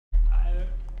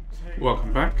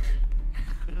Welcome back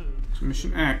to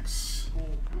Mission X.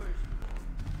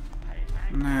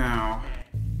 Now,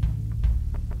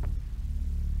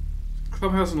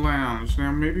 Clubhouse and Lounge.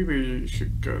 Now, maybe we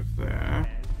should go there.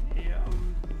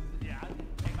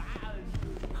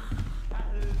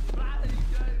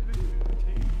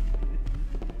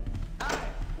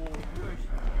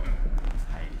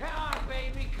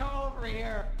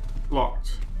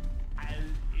 Locked.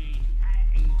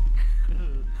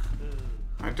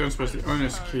 I don't suppose the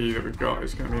owner's key that we've got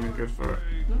is going to be any good for it.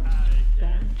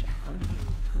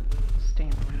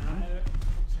 Stand around.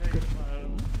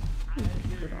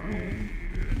 Good on.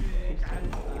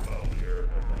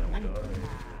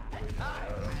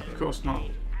 Of course not.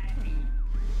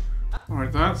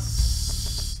 Alright,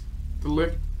 that's the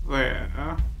lift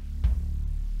there.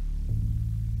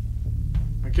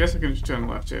 I guess I can just turn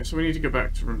left here. So we need to go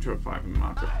back to room 205 and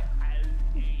mark it.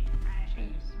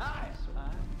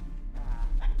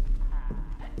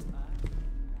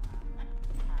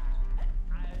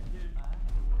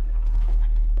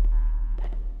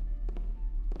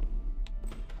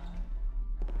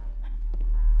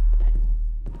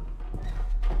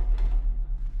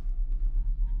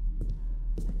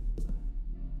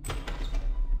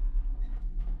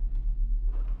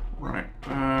 Right.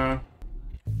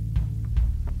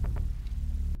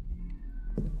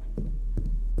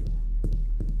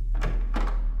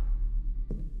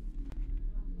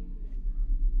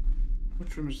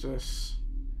 Which room is this?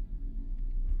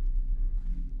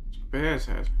 It's Bear's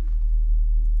Head.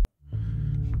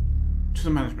 To the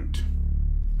management.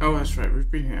 Oh, that's right, we've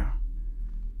been here.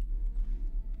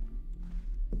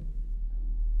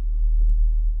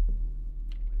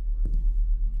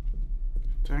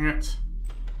 Dang it.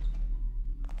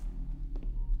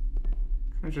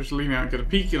 I just lean out and get a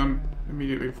peek and I'm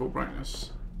immediately full brightness.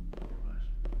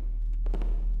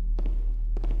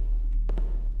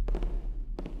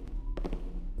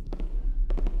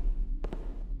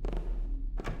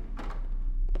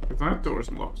 If that door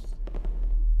isn't locked.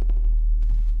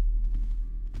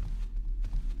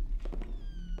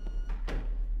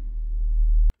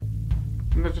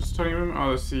 Isn't that just a tiny room? Oh,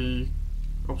 that's the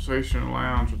observation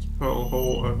lounge with the Pearl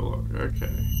Hall overlook. Okay.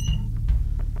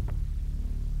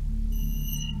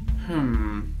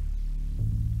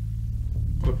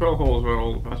 Well, the Pearl Hall is where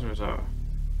all the passengers are.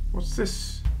 What's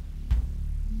this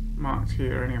marked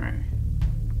here anyway?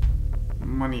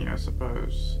 Money, I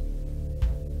suppose.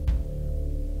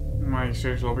 My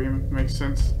exchange lobby makes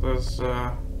sense. There's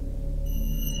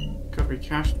could be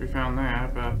cash to be found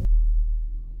there, but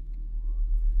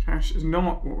cash is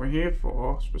not what we're here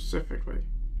for specifically.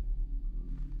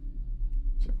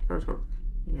 Is it code hook?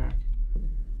 Yeah.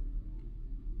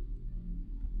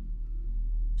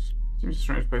 Seems a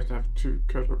strange place to have two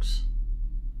code hooks.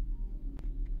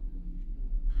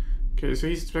 Okay, so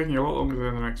he's taking a lot longer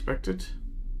than I expected.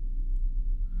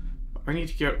 I need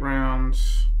to get round.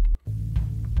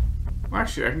 Well,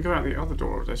 actually, I can go out the other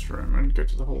door of this room and go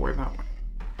to the hallway that way.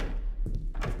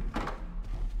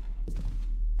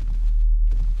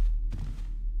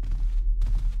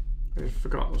 I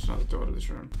forgot there was another door to this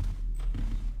room.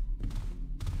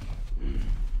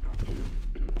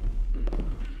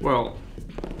 Well,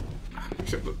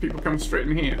 except that people come straight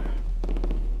in here.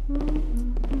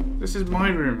 This is my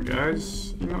room,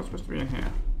 guys. You're not supposed to be in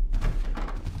here.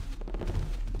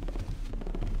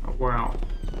 Oh, wow.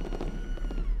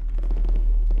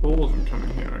 All of them come in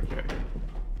here,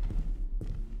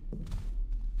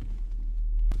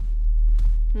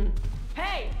 okay.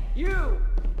 Hey, you!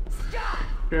 Stop!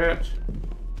 Get.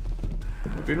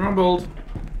 I've been rumbled.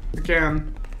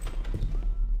 Again.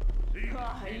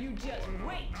 You just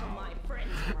wait till my friends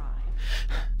arrive.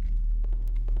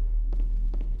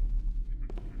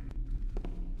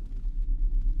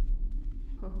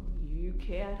 Oh, you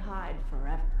can't hide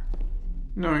forever.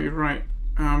 No, you're right.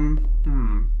 Can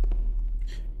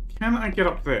I get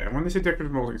up there? When they say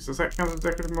decorative moldings, does that count as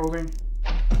decorative molding?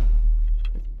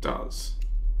 It does.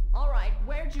 Alright,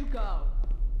 where'd you go?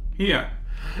 Here.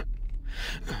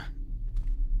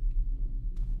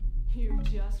 You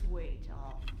just wait,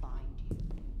 I'll find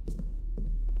you.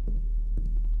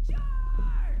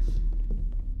 Charge!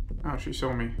 Oh, she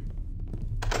saw me.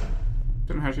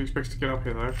 Don't know how she expects to get up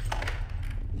here though.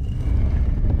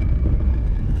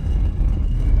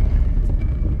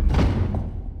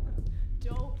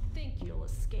 Don't think you'll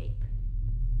escape.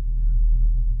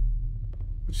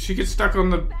 She gets stuck on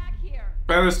the Back here.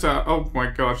 banister. Oh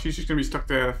my god, she's just gonna be stuck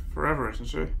there forever, isn't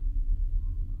she?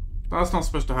 That's not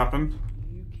supposed to happen.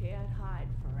 You can't hide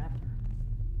forever.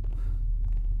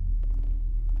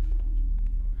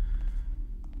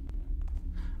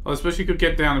 I suppose she could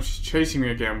get down if she's chasing me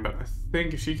again, but I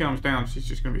think if she comes down, she's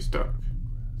just going to be stuck.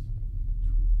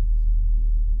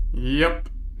 Yep.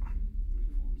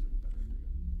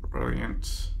 Brilliant.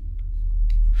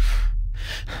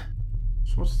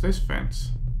 So what's this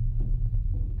fence?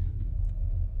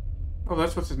 Oh,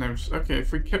 that's what his name's. Okay,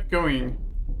 if we kept going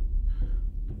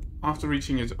after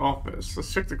reaching his office,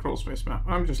 let's check the crawl space map.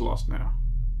 I'm just lost now.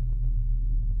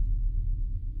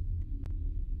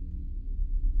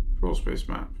 Crawl space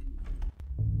map.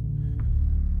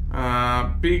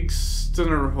 Big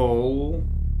Stunner Hole.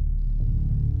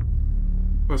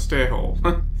 Or stair hole.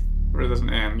 Where there's an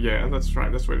N. Yeah, that's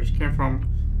right. That's where it came from.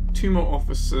 2 more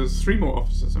officers. 3 more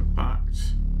officers, in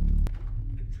fact.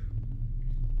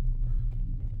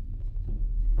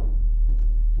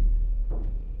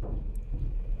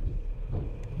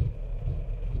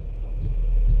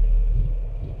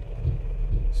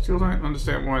 Still don't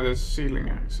understand why there's ceiling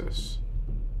access.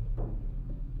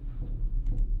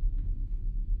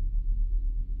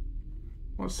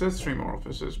 Well, it says 3 more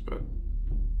officers, but...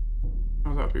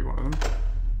 oh, that'd be one of them.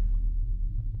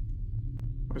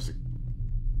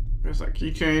 Where's that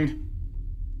keychain?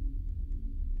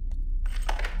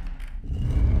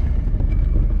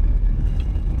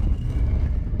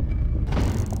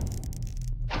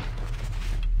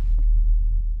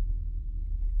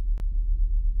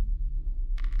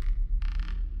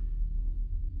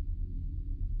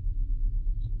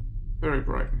 Very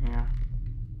bright in here.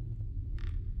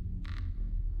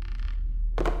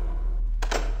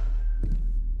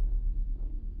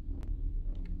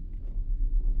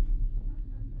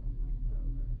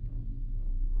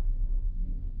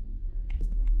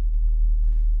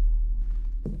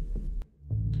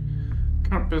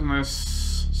 Current business.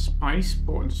 Spice,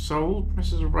 bought and sold.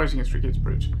 Prices are rising at Three Gates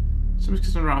Bridge. Some is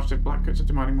concerned after blackcoats are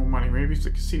demanding more money. Maybe if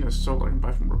the casino is sold, I can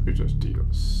buy from Rakuto's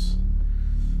dealers.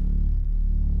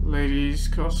 Ladies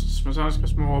costs, massages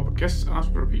cost more, but guests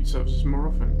ask for repeat services more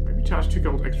often. Maybe charge 2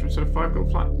 gold extra instead of 5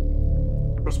 gold flat.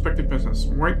 Prospective business.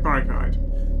 White barricade.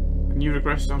 A new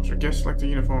regress after a guest like the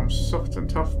uniforms. Soft and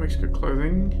tough makes good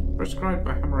clothing. Prescribed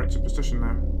by Hammerite superstition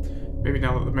though. Maybe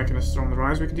now that the mechanists are on the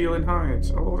rise, we can deal in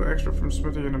hides. I'll order extra from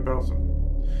Smithian and Belton.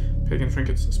 Pagan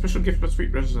trinkets. A special gift for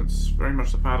sweet residents. Very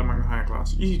much the fad among the higher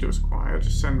class. Easy to acquire.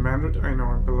 Just send Mandarin,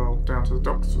 Ainor, and Bilal down to the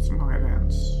docks with some hired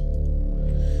hands.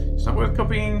 It's not worth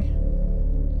copying.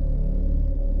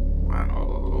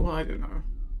 Well, I don't know.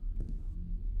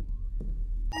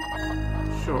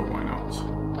 Sure, why not?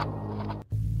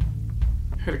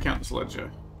 Head accountant's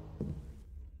ledger.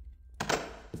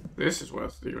 This is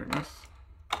worth dealing with.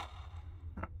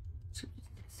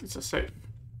 It's a safe.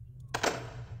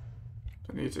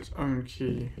 It needs its own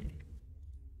key.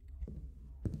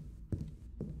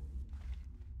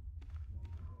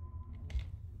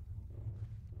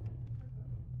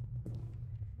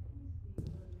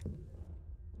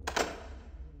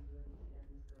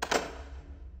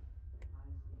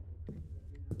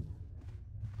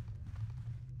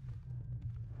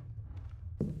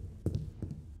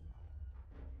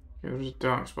 There's a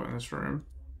dark spot in this room.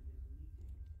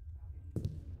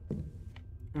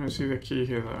 I don't see the key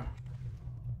here though.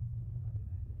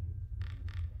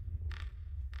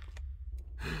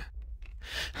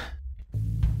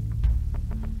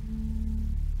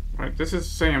 Right, this is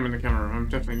saying I'm in the camera room. I'm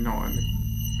definitely not in the...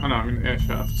 oh no, I'm in the air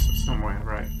shafts somewhere,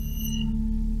 right.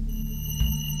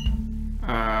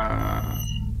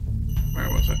 Where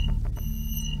was it?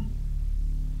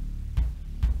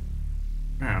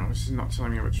 No, this is not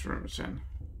telling me which room it's in.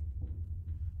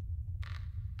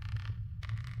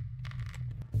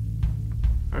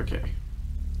 Okay.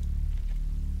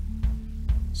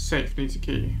 Safe needs a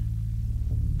key.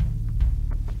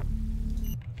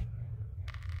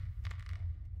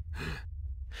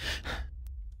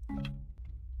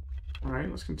 Alright,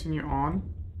 let's continue on.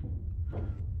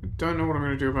 I don't know what I'm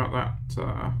going to do about that.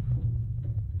 I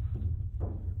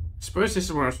suppose this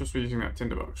is where I'm supposed to be using that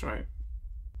tinderbox, right?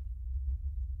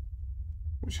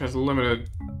 Which has limited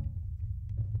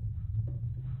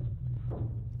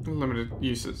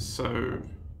uses, so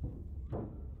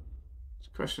the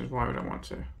question is why would I want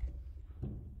to?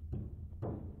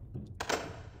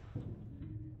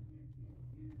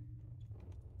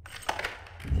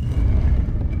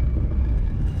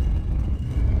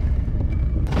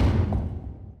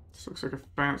 This looks like a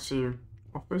fancy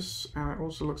office, and it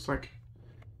also looks like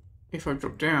if I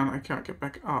drop down I can't get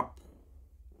back up.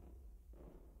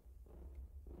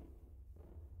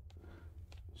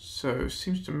 So,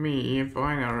 seems to me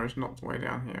Vine Arrow is not the way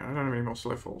down here. I don't have any more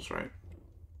slow falls, right?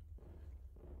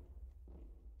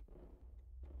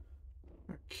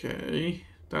 Okay,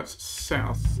 that's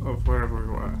south of wherever we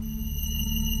were.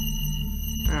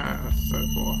 Yeah, that's the third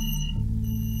floor.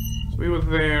 So we were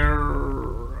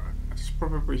there. It's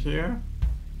probably here.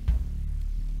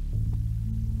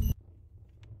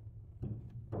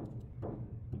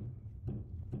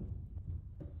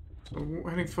 So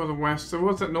heading further west. So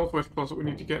what's that northwest closet we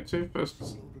need to get to first?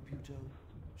 Lord Reputo,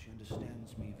 she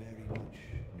understands me very much.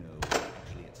 No,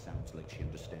 actually it sounds like she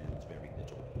understands very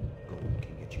little. Gold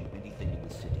can get you anything in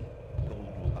the city. Gold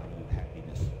will buy you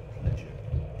happiness, pleasure,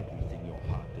 everything your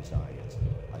heart desires.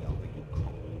 I offer you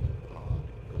cold, hard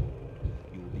gold.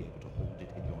 You will be able to hold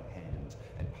it in your hands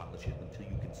and polish it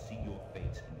until you can see your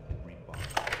face in every bar.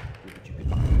 With it you can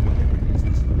buy whatever it is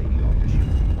this lady offers you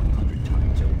 100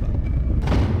 times over.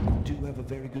 You do have a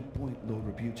very good point, Lord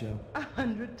Reputo.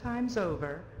 100 times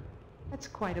over? That's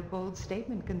quite a bold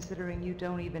statement considering you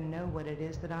don't even know what it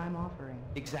is that I'm offering.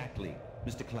 Exactly.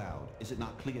 Mr. Cloud, is it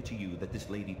not clear to you that this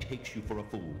lady takes you for a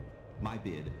fool? My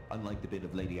bid, unlike the bid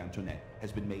of Lady Antoinette,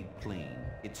 has been made plain.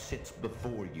 It sits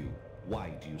before you.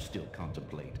 Why do you still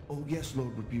contemplate? Oh yes,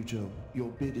 Lord Reputo. Your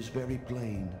bid is very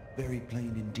plain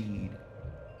indeed.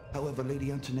 However,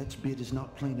 Lady Antoinette's bid is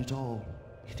not plain at all.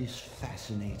 It is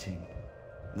fascinating.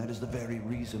 And that is the very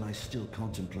reason I still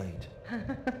contemplate.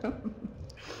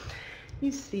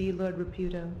 You see, Lord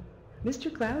Reputo,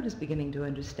 Mr. Cloud is beginning to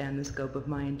understand the scope of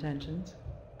my intentions.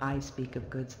 I speak of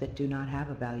goods that do not have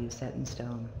a value set in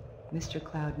stone. Mr.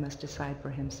 Cloud must decide for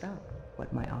himself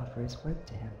what my offer is worth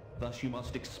to him. Thus you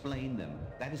must explain them.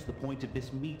 That is the point of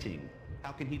this meeting.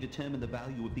 How can he determine the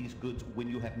value of these goods when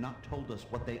you have not told us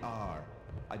what they are?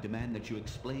 I demand that you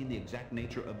explain the exact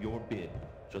nature of your bid,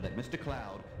 so that Mr.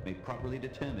 Cloud may properly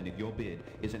determine if your bid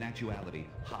is in actuality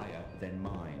higher than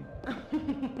mine.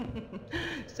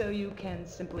 So you can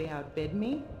simply outbid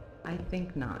me? I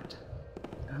think not.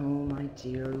 Oh, my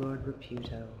dear Lord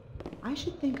Reputo, I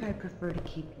should think I prefer to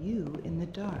keep you in the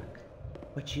dark.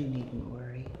 But you needn't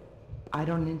worry. I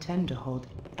don't intend to hold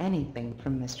anything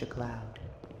from Mr. Cloud.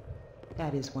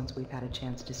 That is, once we've had a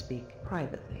chance to speak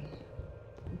privately.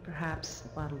 And perhaps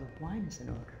a bottle of wine is in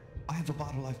order. I have a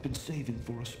bottle I've been saving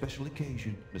for a special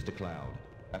occasion. Mr. Cloud,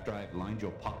 after I have lined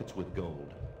your pockets with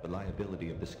gold, the liability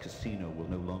of this casino will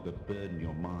no longer burden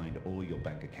your mind or your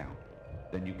bank account.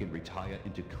 Then you can retire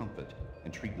into comfort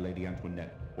and treat Lady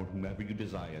Antoinette or whomever you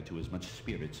desire to as much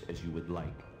spirits as you would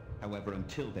like. However,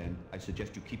 until then, I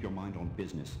suggest you keep your mind on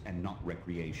business and not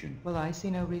recreation. Well, I see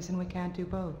no reason we can't do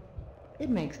both. It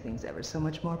makes things ever so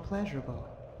much more pleasurable.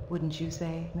 Wouldn't you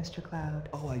say, Mr. Cloud?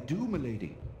 Oh, I do,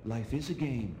 milady. Life is a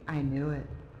game. I knew it.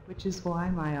 Which is why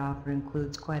my offer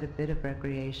includes quite a bit of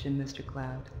recreation, Mr.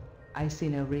 Cloud. I see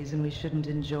no reason we shouldn't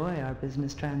enjoy our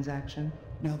business transaction.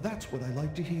 Now that's what I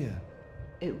like to hear.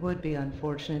 It would be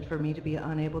unfortunate for me to be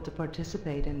unable to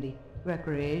participate in the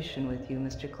recreation with you,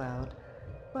 Mr. Cloud.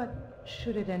 But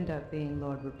should it end up being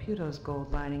Lord Reputo's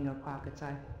gold lining your pockets,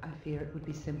 I fear it would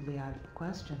be simply out of the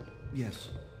question. Yes,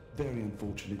 very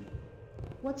unfortunate.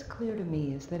 What's clear to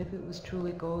me is that if it was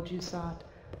truly gold you sought,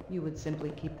 you would simply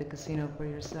keep the casino for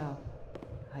yourself.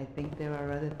 I think there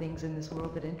are other things in this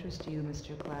world that interest you,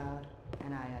 Mr. Cloud,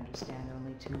 and I understand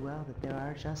only too well that there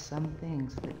are just some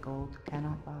things that gold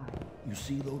cannot buy. You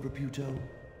see, Lord Reputo,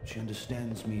 she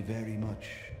understands me very much.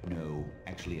 No,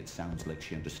 actually it sounds like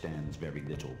she understands very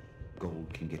little.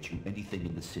 Gold can get you anything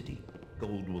in the city.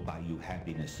 Gold will buy you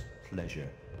happiness, pleasure,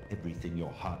 everything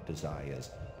your heart desires.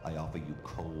 I offer you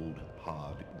cold,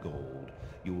 hard gold.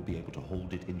 You will be able to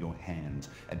hold it in your hands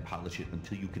and polish it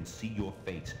until you can see your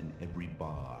face in every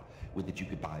bar. With it you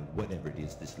could buy whatever it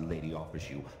is this lady offers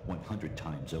you 100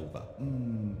 times over.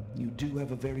 You do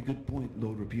have a very good point,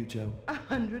 Lord Reputo.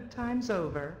 100 times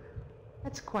over?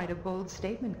 That's quite a bold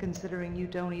statement considering you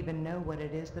don't even know what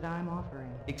it is that I'm offering.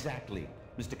 Exactly.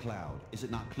 Mr. Cloud, is it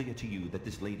not clear to you that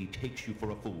this lady takes you for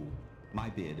a fool? My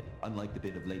bid, unlike the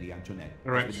bid of Lady Antoinette,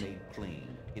 Right. has been made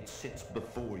plain. It sits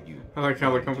before you. I like how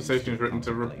the Why do you conversation is still written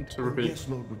to contemplate? Oh, repeat. yes,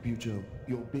 Lord Reputo.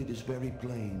 Your bid is very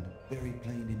plain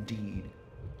indeed.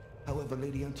 However,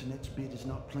 Lady Antoinette's bid is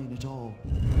not plain at all.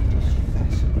 It is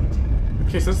fascinating.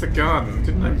 Okay, so that's the garden.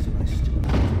 Didn't Reason I still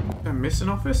Did I miss an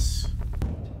office?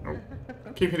 Oh.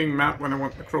 Keep hitting map when I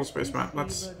want the crawl space map. You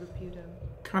That's see, Lord Reputo.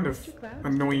 kind of Mr. Cloud?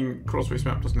 annoying. Crawl space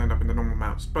map doesn't end up in the normal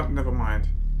maps, but never mind.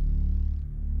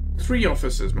 3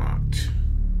 offices marked.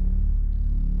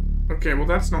 Okay, well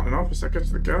that's not an office, that gets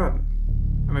to the garden.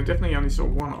 And I definitely only saw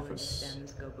one You office. understand the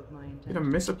scope of my Did I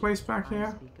miss a place back I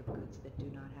here? speak of goods that do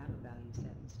not have a value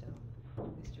set in stone.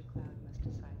 Mr. Cloud must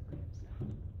decide for himself.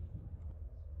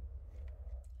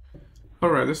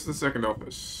 Alright, this is the second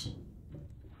office.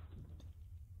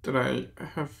 Did I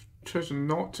have chosen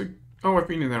not to... Oh, I've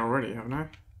been in there already, haven't I?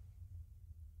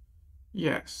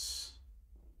 Yes.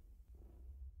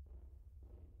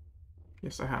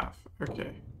 Yes, I have.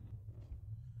 Okay.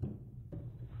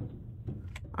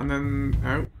 And then,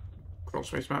 oh, crawl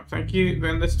space map, thank you.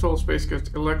 Then this tall space goes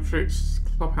to Electric's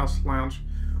Clubhouse Lounge.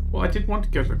 Well, I did want to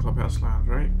go to the Clubhouse Lounge,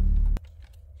 right?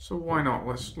 So why not?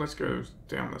 Let's go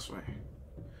down this way.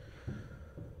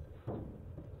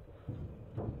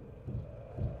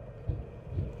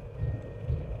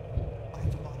 I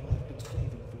have a bottle I've been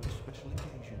saving for a special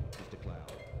occasion. Mr.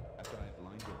 Cloud, after I have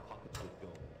lined your pockets with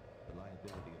gold, the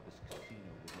liability of this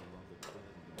casino will no longer burden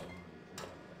your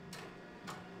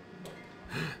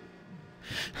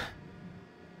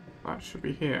mind. That should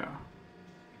be here.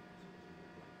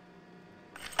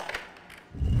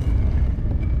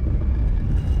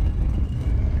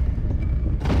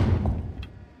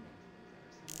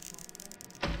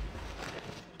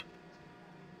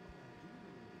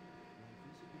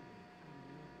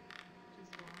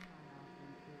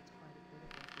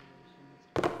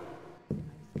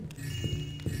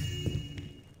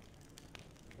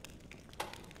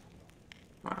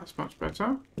 That's much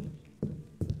better.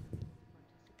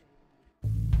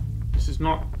 This is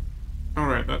not...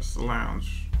 Alright, that's the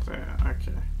lounge there,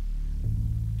 okay.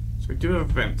 So we do have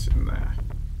a vent in there.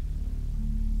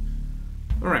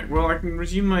 Alright, well I can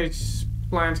resume my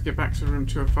plan to get back to room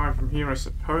 205 from here, I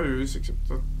suppose, except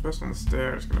the person on the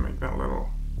stair is going to make that a little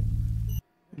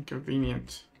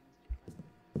inconvenient.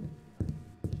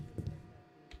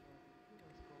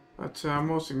 But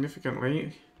more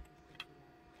significantly...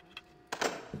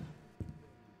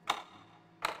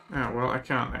 Oh, well, I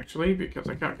can't actually, because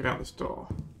I can't get out this door.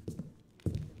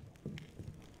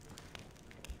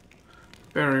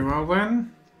 Very well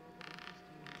then.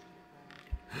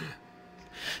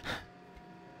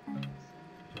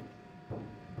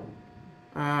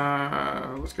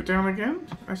 Let's go down again,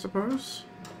 I suppose.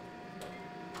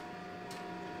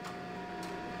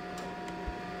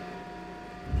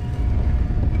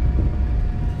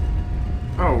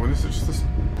 Oh, and this is just the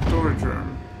storage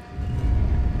room.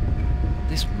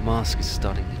 This mask is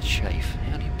starting to chafe.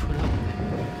 How do you put up with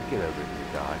it? Get over it,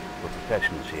 you guy. We're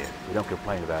professionals here. We don't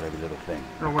complain about every little thing.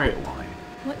 Oh, wait. Why?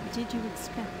 What did you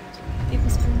expect? It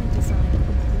was only designed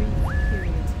for brief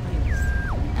periods of use.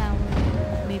 An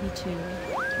hour, maybe 2,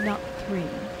 not 3,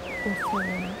 or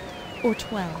 4, or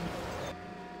 12.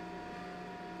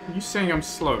 Are you saying I'm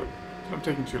slow? That I'm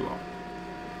taking too long?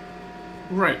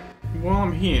 Right. While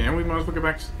I'm here, we might as well go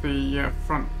back to the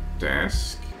front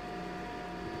desk.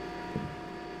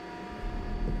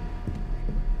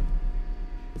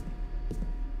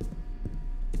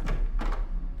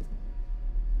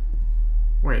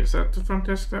 Wait, is that the front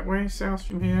desk that way, south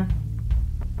from here?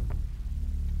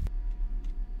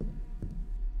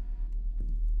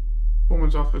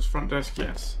 Foreman's office, front desk,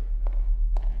 yes.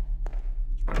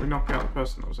 Right, we knocked out the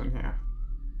person that was in here.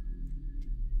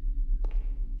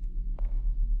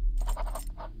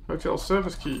 Hotel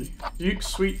service key. Duke's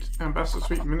suite, ambassador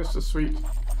suite, minister suite.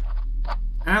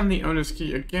 And the owner's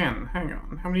key again. Hang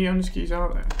on, how many owner's keys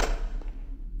are there?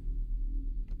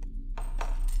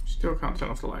 Still can't turn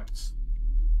off the lights.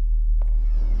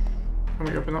 Can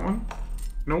we open that one?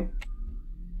 Nope.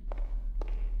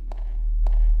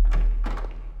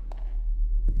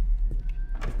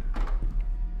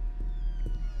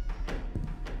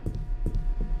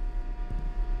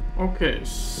 Okay.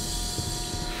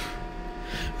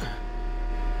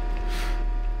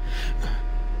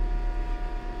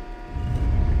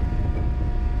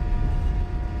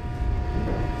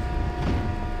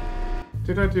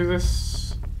 Did I do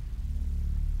this?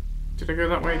 Did I go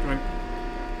that way? Do I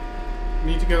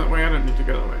need to go that way? I don't need to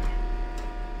go that way.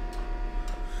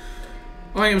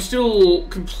 I am still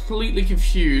completely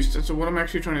confused as to what I'm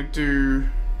actually trying to do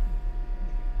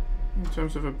in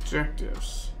terms of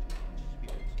objectives.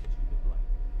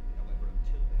 However,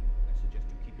 until then, I suggest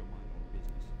you keep your mind on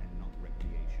business and not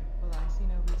recreation. Well, I see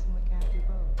no reason we can't do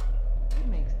both. It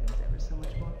makes things ever so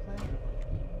much more pleasurable.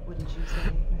 Wouldn't you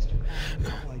say, Mr.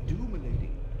 Cloud? Oh, I do,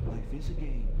 milady. Life is a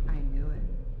game. I knew it.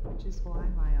 Which is why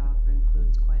my offer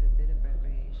includes quite a bit of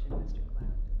recreation, Mr.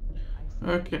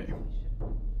 Cloud. Okay.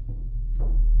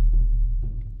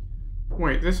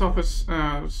 Wait, this office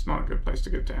is not a good place to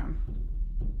get down.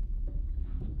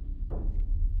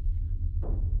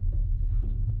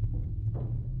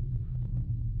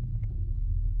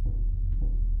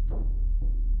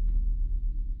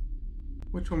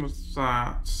 Which one was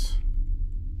that?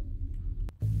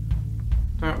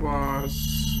 That was...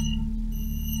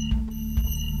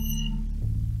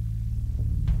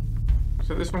 Is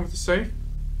that this one with the safe?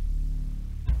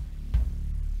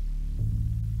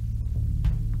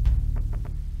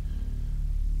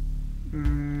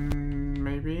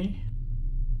 Maybe.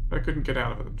 But I couldn't get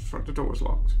out of it. The door was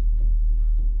locked.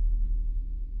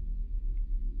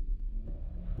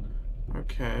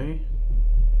 Okay.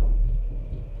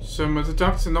 So the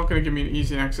ducts are not going to give me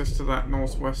easy access to that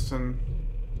northwestern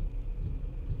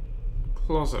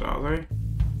closet, are they?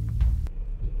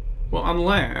 Well,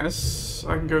 unless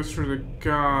I can go through the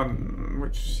garden,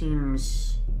 which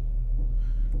seems...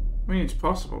 I mean, it's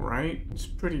possible, right? It's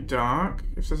pretty dark.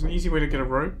 If there's an easy way to get a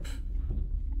rope,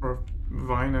 or a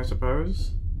vine, I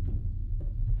suppose.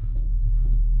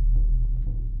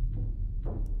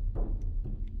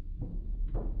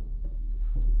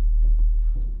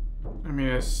 I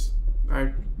mean,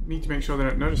 I need to make sure they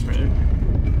don't notice me.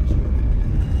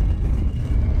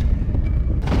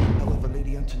 However,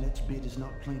 Lady Antoinette's bid is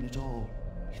not plain at all.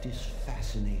 It is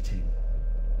fascinating.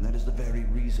 And that is the very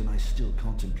reason I still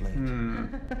contemplate.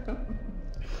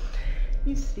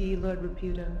 You see, Lord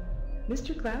Reputo,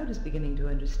 Mr. Cloud is beginning to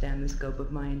understand the scope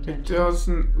of my intentions. It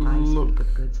doesn't I look... speak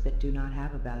of goods that do not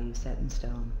have a value set in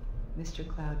stone. Mr.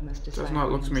 Cloud must decide. Does not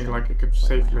look to me himself like it could what my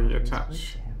safely offer is attach.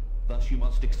 worth to him. Thus you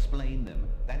must explain them.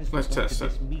 That is the Let's point test of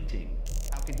it. this meeting.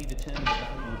 How can he determine the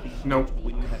value of these Nope. goods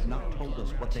when you have not told us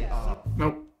what they are?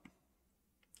 Nope.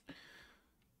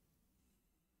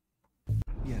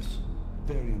 Yes,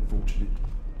 very unfortunate.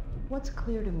 What's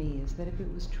clear to me is that if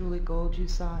it was truly gold you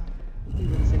sought, you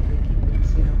would simply keep the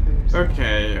casino for yourself.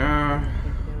 Okay, I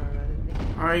think there are other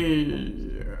things. I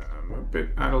am a bit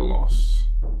at a loss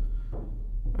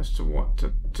as to what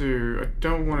to do. I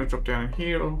don't want to drop down and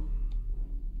heal.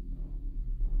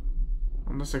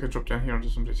 Unless I could drop down here onto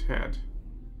somebody's head.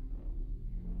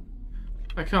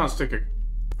 I can't stick a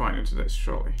vine into this,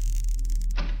 surely.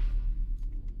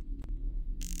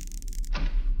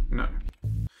 No.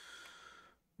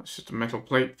 That's just a metal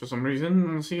plate for some reason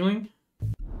on the ceiling.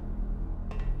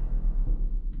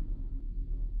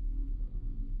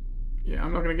 Yeah,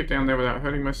 I'm not going to get down there without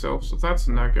hurting myself, so that's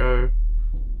a no-go.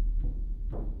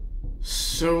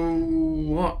 So,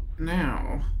 what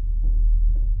now?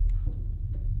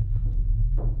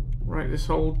 Write this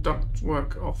whole duct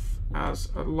work off as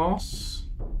a loss.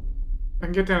 I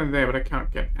can get down in there, but I can't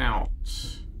get out.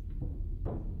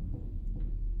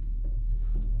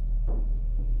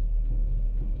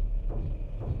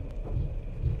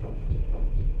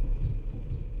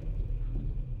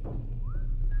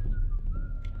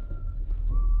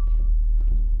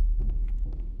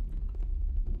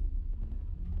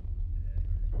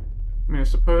 I mean, I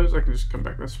suppose I can just come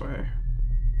back this way.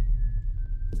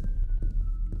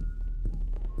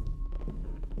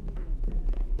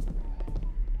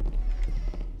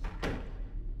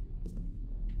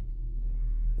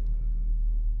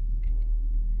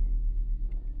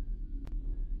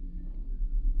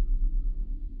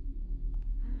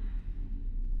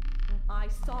 I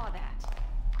saw that.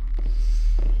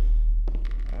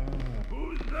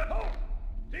 Who's that? Oh,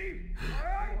 Steve! All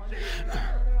right, Steve!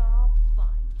 They're all fine.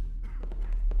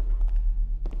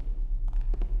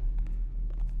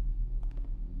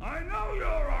 I know you're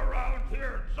around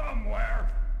here somewhere.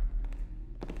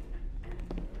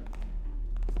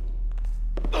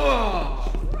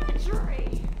 Treachery!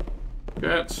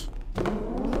 Get.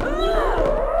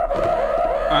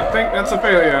 I think that's a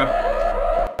failure.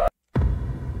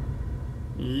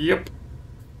 Yep.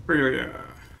 Failure.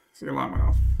 The alarm went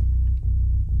off.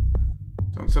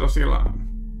 Don't set off the alarm.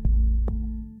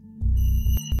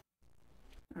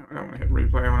 I don't want to hit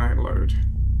replay, I want to hit load.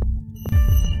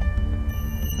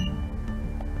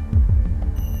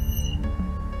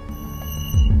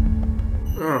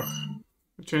 Ugh.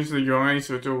 I changed the UI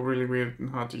so it's all really weird and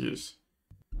hard to use.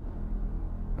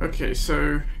 Okay,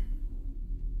 so...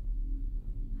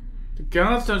 the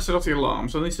guards don't set off the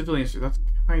alarms, only civilians do. That's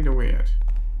kind of weird.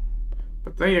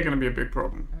 But they are going to be a big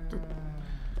problem.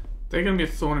 They're going to be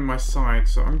a thorn in my side,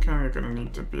 so I'm kind of going to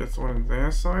need to be a thorn in their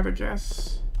side, I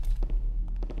guess?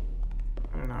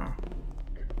 I don't know.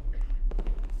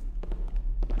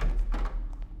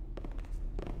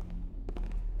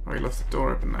 Oh, he left the door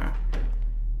open there.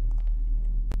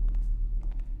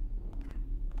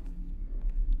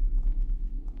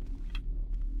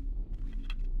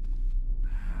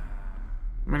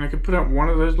 I mean, I could put out one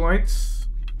of those lights.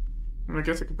 I mean, I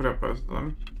guess I could put out both of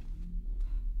them.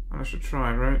 And I should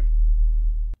try, right?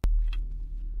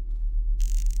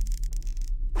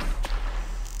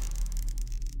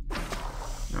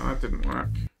 No, that didn't work.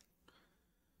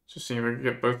 Just seeing if I could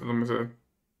get both of them with a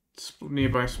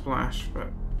nearby splash, but...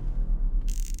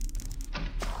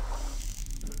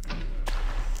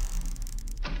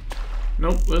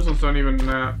 nope, those ones don't even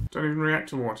react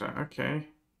to water. Okay.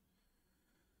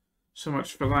 So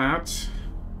much for that.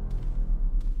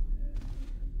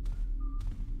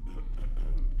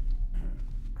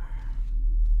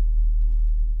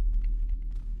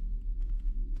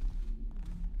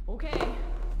 Okay,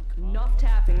 enough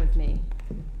tapping with of me.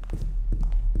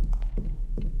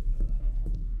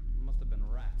 Must have been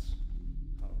rats.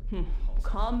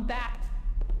 Combat!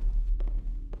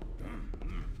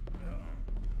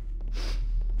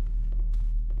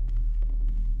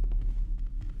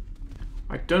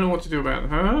 I don't know what to do about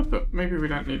her, but maybe we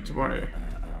don't need to worry.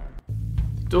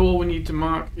 The door we need to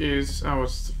mark is... oh,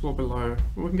 it's the floor below.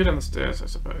 We can get down the stairs, I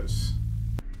suppose.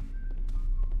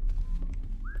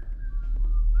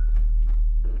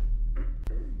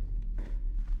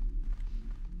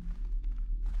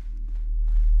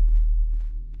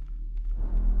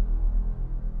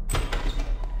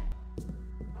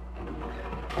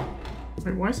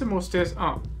 Wait, why is there more stairs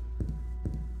up?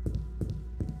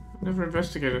 I've never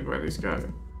investigated where these go.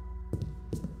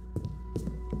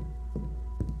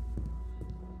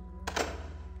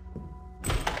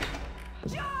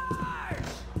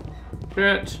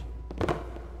 Shit!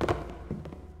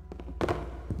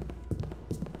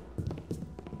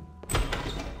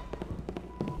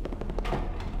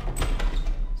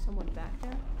 Someone back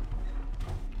there?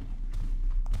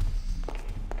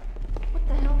 What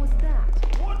the hell was that?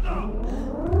 What the?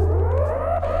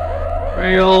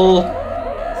 Fail!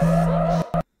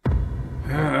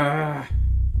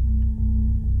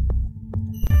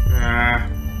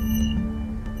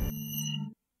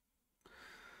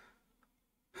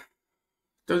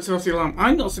 Don't set off the alarm.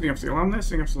 I'm not setting off the alarm, they're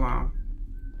setting off the alarm.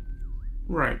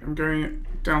 Right, I'm going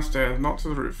downstairs, not to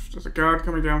the roof. There's a guard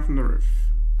coming down from the roof.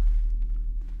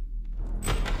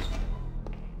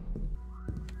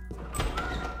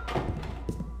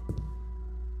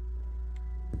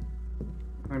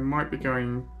 I might be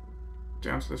going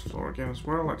down to this floor again as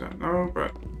well, I don't know,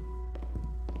 but...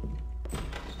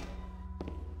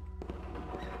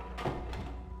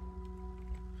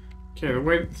 okay, the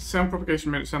way the sound propagation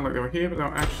made it sound like they were here, but they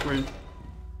were actually...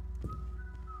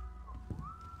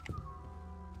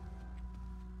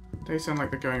 they sound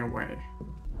like they're going away.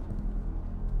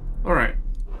 Alright.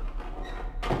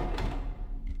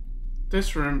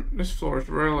 This room, this floor is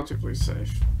relatively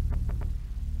safe.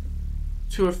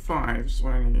 2 of 5 is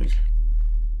what I need.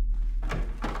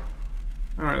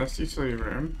 Alright, that's the utility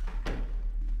room.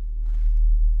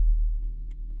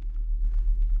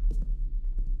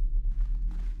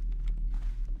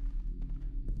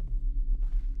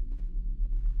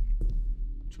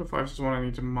 Two of 5 is the one I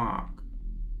need to mark.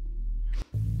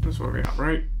 That's where we are,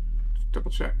 right? Just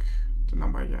double check the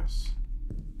number, yes.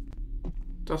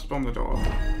 Dust bomb the door.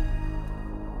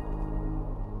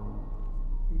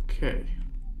 Okay.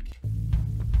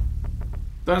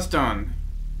 That's done.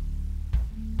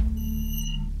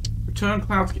 Return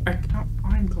Cloud's key. I can't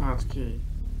find Cloud's key.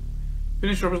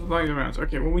 Finish Robert's lighting around.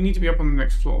 Okay, well we need to be up on the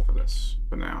next floor for this,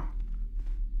 for now.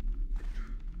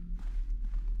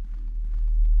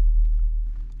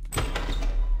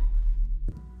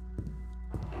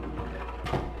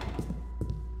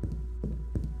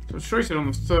 So it's traced on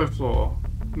the 3rd floor,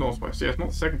 northwest. Yeah, it's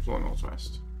not the 2nd floor,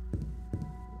 northwest.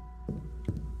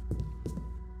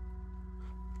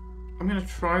 I'm gonna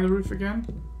try the roof again.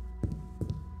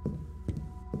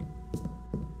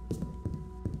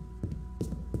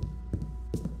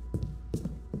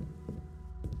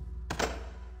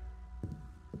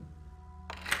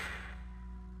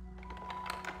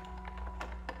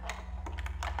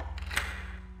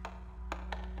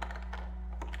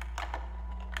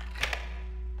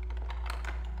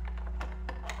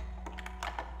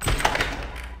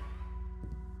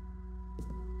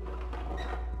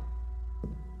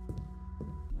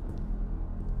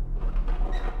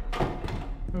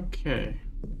 Okay.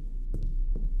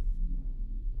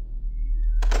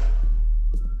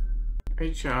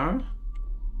 HR.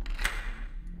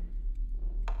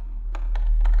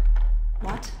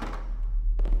 What?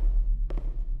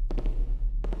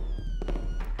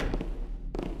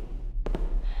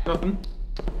 Nothing.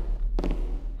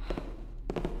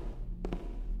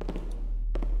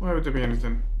 Why would there be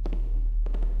anything?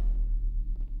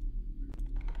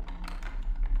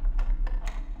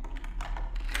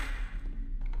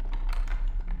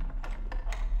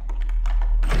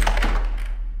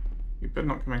 Better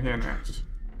not come in here next.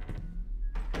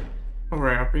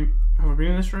 Alright, have I been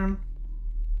in this room?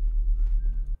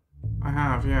 I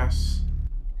have, yes.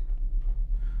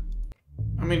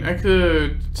 I mean, I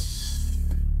could...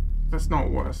 that's not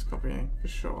worth copying, for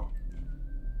sure.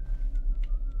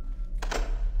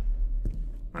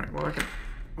 Right, well I can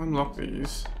unlock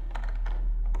these.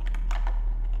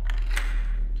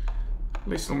 At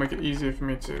least it'll make it easier for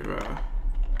me to,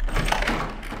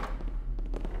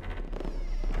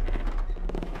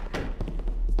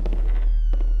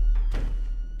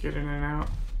 get in and out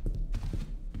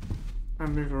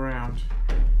and move around.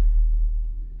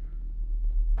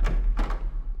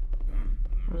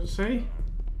 What's it say?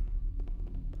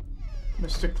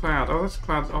 Mr. Cloud. Oh, that's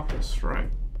Cloud's office, right.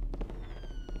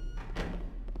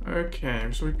 Okay,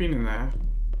 so we've been in there.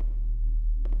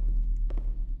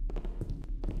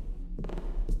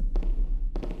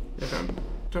 Yeah,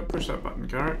 don't push that button,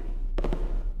 Garrett.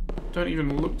 Don't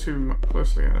even look too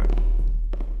closely at it.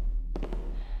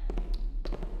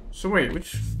 So wait,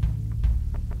 which...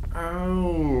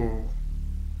 Oh...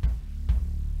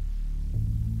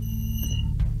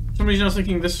 For some reason I was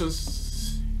thinking this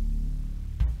was...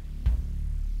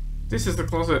 This is the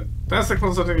closet. That's the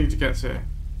closet I need to get to.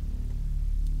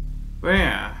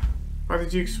 There. By the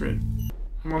Duke Suite.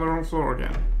 I'm on the wrong floor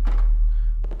again.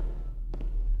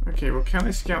 Okay, well, can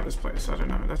I scout this place? I don't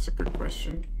know. That's a good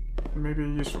question. Maybe a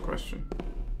useful question.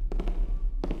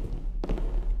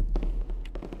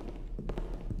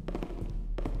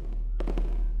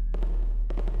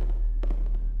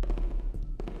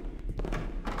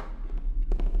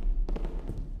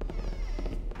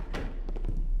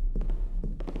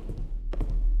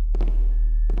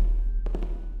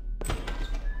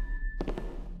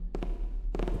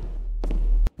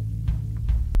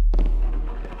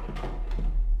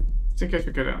 I think I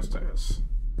could go downstairs.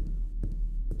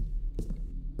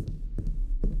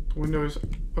 The windows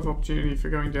of opportunity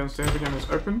for going downstairs again is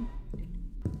open.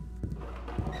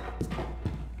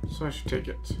 So I should take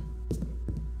it.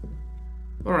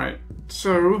 Alright,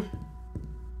 so...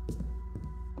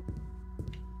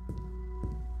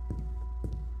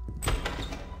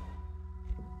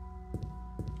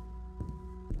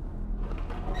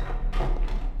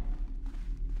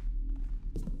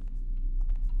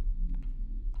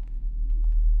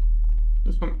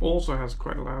 This one also has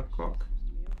quite a loud clock.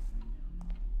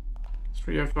 It's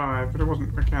 3:05, but it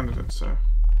wasn't a candidate, so...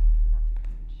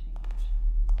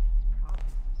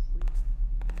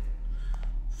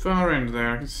 Far end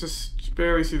there, I can just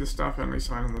barely see the staff only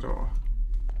sign on the door.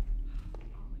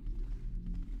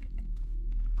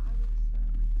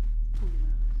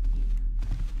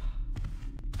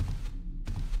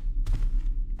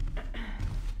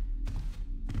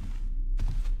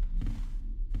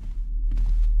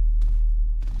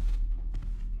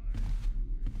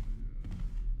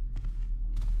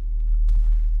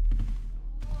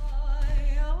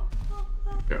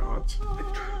 God.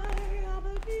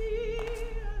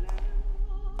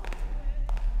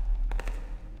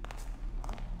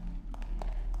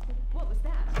 What was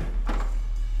that?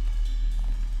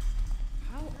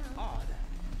 How odd.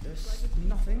 There's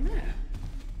nothing there.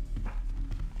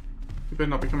 You better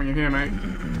not be coming in here, mate.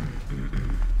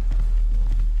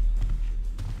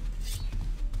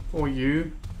 Or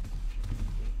you.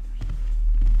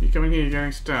 You come in here, you're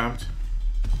getting stabbed.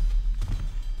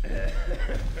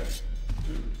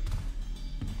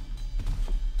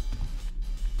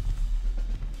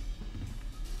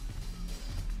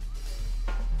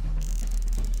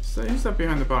 So who's that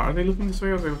behind the bar? Are they looking this way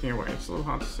or are they looking away? It's a little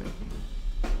hard to see.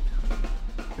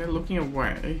 They're looking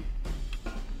away.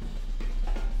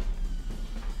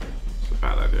 It's a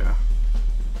bad idea.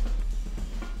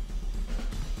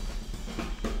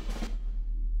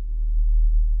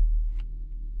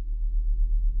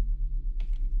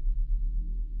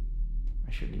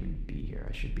 I shouldn't even be here.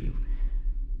 I should be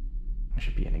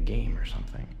in a game or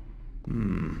something.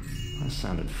 That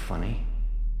sounded funny.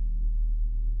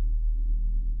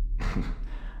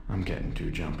 I'm getting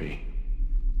too jumpy.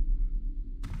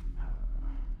 I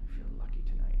feel lucky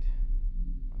tonight.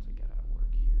 Once I get out of work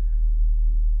here.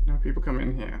 No people come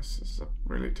in here. This is a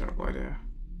really terrible idea.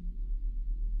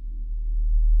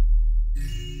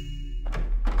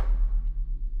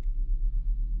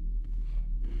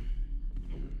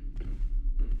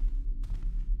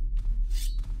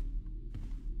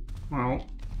 Well,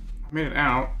 I made it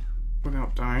out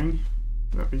without dying,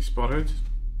 without being spotted.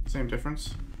 Same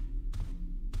difference.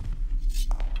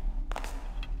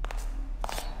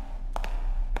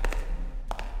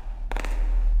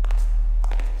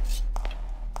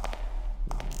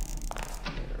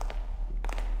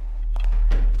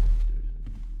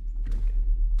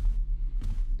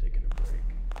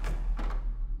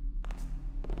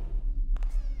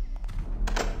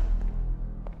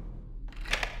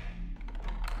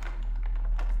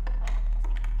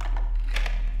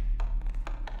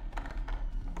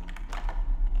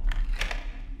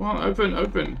 Well, open,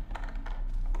 open.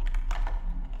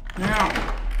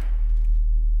 Now.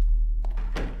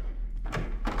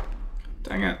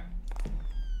 Dang it.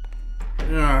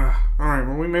 Yeah. Alright,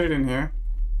 well, we made it in here.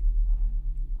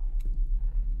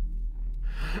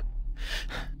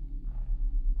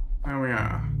 There we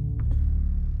are.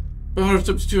 Bar of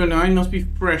up to 209 must be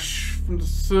fresh from the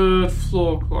 3rd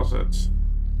floor closet.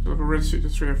 Deliver red suit to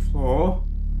 304.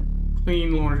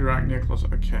 Clean laundry rack near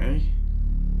closet. Okay.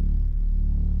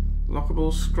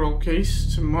 Lockable scroll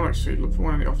case to Monarch Suite. Look for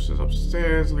one in the offices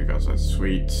upstairs. Leave outside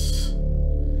suites.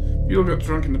 You'll get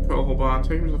drunk in the Pearl Hall bar and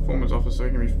take him to the foreman's office so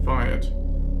he can be fired.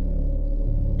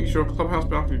 Make sure clubhouse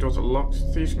balcony doors are locked.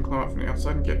 Thieves can climb out from the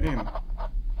outside and get in.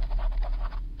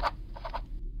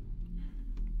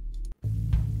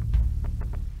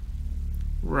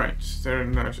 Right, they're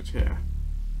noted here.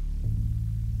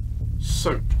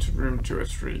 Soap to room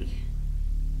 203.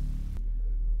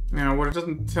 Now, what it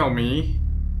doesn't tell me,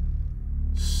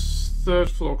 third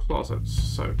floor closets,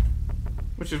 soap,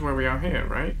 which is where we are here,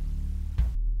 right?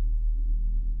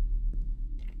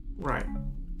 Right.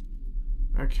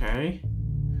 Okay.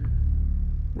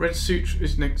 Red suit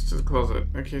is next to the closet.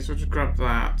 Okay, so we'll just grab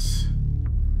that.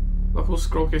 Lockable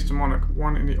scroll case to Monarch.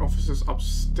 One in the offices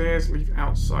upstairs. Leave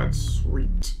outside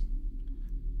suite.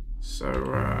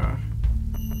 So,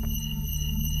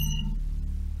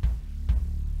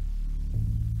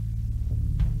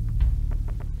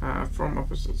 from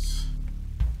offices.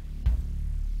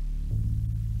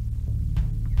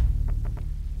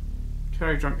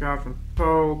 Carry drunk guard from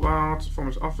Pearl Bar to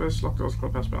Foreman's office. Lock doors,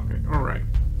 clubhouse balcony. Alright.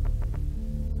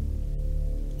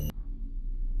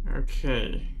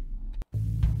 Okay.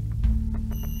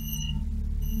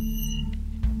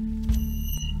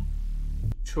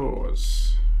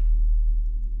 Chores.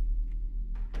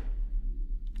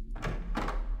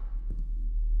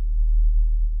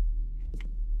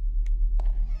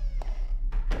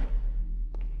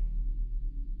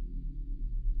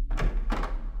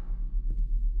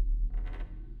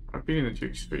 I've been in the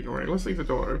Duke's Suite already. Let's leave the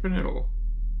door open. It'll.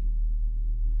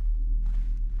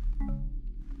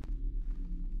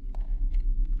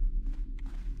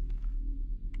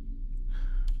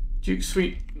 Duke's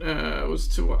Suite was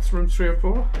to what? Room 3 or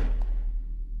 4?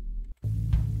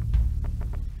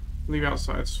 Leave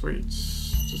outside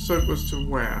suites. The soap was to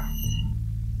where?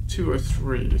 2 or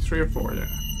 3? 3 or 4, yeah.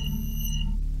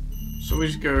 So we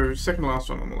just go second last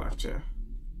one on the left here.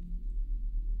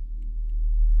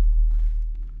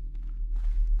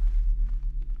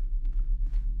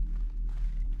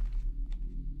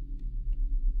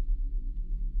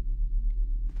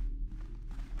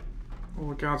 All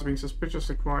the guards are being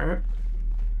suspiciously quiet.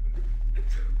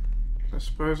 I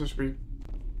suppose I should be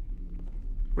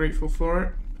grateful for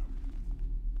it.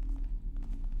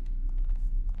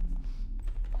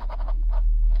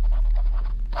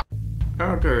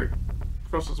 Oh, good.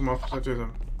 Cross some office, I do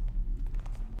them.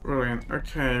 Brilliant.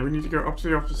 Okay, we need to go up to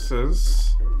the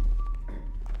offices,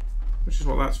 which is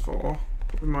what that's for.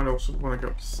 But we might also want to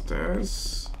go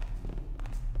upstairs.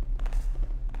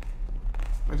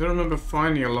 I don't remember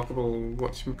finding a lockable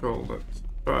whatchamacallit,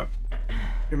 but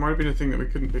it might have been a thing that we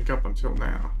couldn't pick up until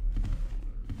now.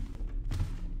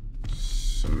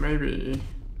 So maybe...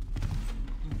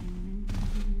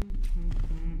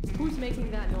 Who's making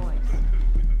that noise?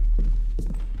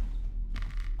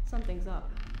 Something's up.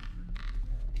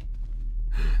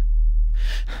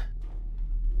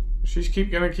 She's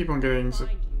gonna keep on getting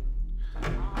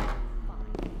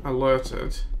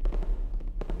alerted.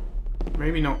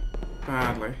 Maybe not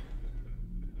badly.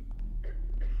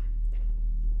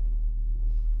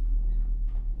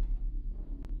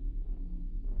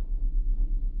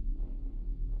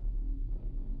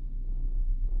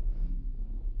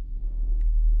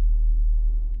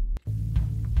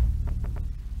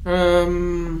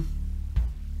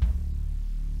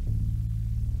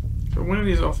 So one of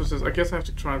these offices, I guess I have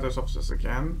to try those offices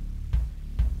again.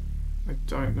 I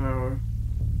don't know.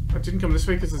 I didn't come this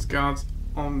way because there's guards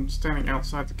on standing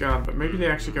outside the guard, but maybe they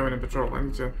actually go in and patrol. I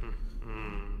need to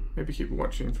maybe keep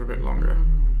watching for a bit longer.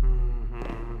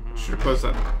 Should have closed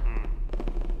that.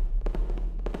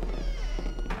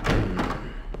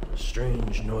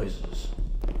 Strange noises.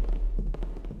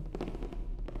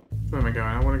 Where am I going?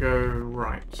 I want to go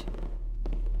right.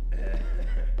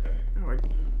 Oh,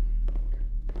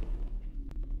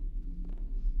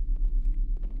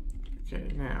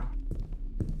 okay, now.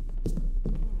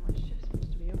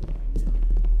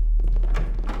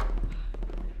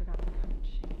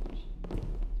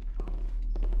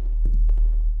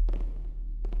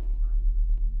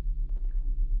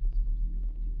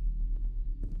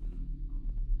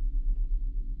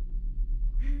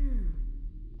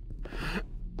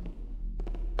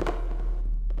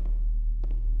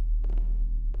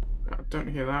 Don't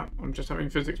hear that. I'm just having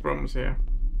physics problems here.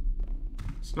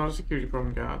 It's not a security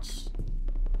problem, guards.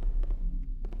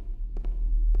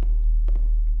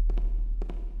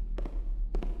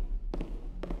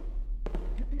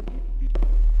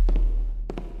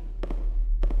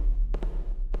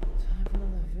 Time for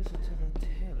another visit to the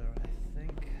tailor, I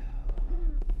think.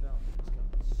 Velvet's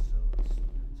gotten so expensive.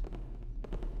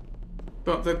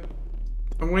 But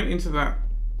I went into that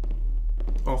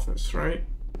office, right?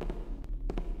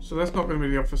 So that's not going to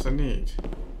be the office I need.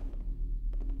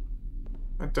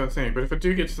 I don't think, but if I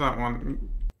do get to that one...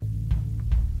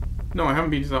 No, I haven't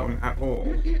been to that one at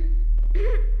all.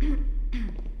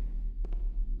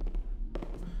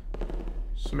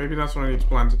 So maybe that's what I need to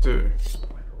plan to do.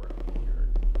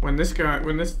 When this fella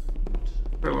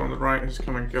on the right has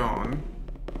come and gone...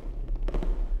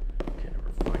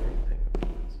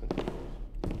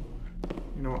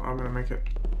 You know what, I'm going to make it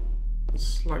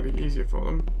slightly easier for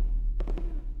them.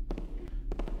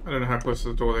 I don't know how close to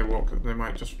the door they walk, they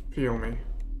might just feel me.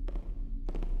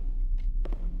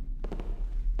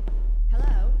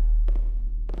 Hello?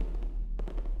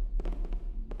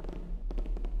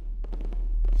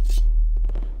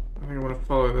 I think I want to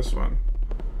follow this one.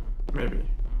 Maybe.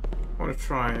 I want to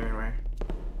try anyway.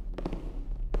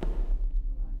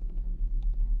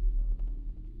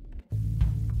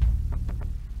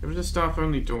 There was a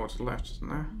staff-only door to the left, isn't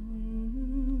there?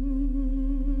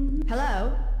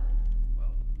 Hello?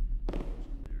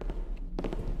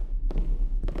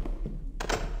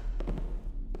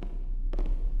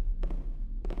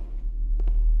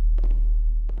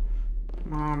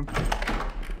 Mom.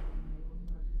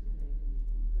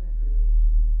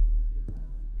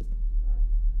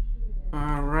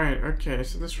 Alright, okay,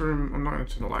 so this room, I'm not going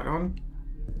to turn the light on.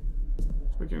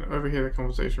 So we can overhear the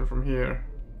conversation from here.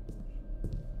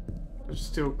 It's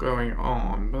still going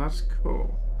on, but that's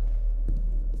cool.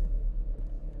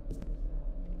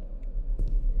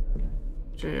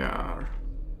 JR.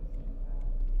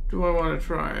 Do I want to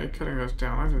try cutting those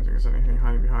down? I don't think there's anything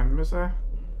hiding behind them, is there?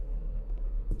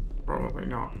 Probably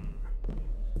not.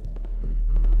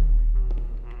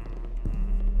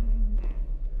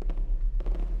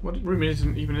 What room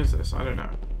even is this? I don't know.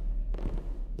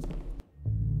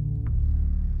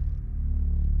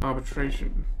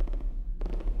 Arbitration.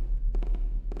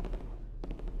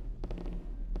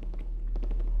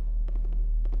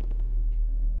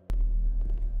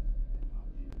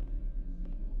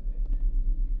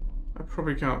 I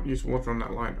probably can't use water on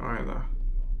that light either.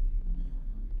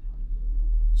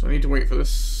 So I need to wait for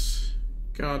this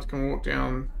guard to come walk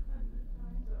down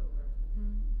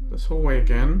this hallway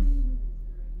again,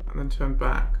 and then turn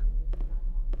back.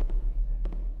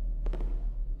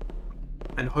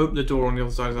 And hope the door on the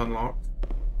other side is unlocked.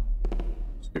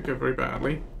 This could go very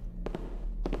badly.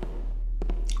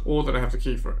 Or that I have the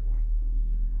key for it.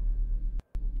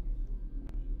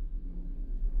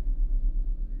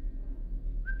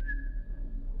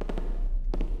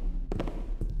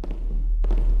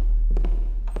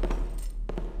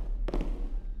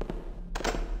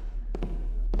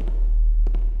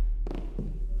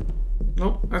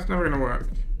 Nope, that's never gonna work.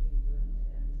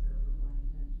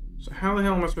 So how the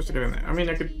hell am I supposed to get in there? I mean,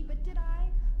 I could...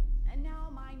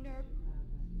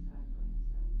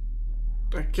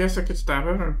 I guess I could stab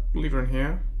her and leave her in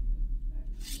here.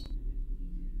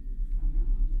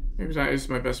 Maybe that is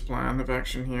my best plan of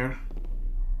action here.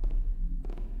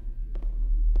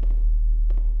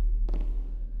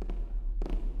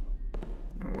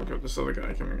 And we'll get this other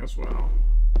guy coming as well.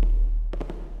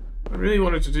 I really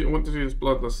want to do this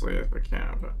bloodlessly if I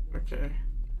can, but okay.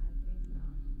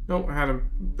 Nope, I had a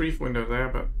brief window there,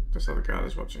 but this other guy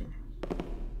is watching.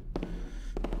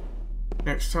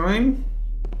 Next time.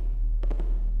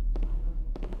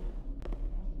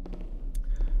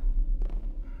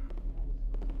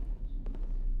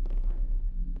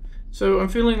 So I'm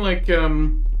feeling like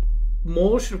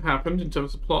more should have happened in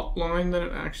terms of plot line than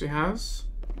it actually has.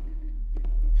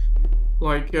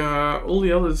 Like, all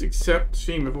the others except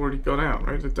Sheem have already got out,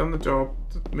 right? They've done the job.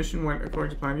 The mission went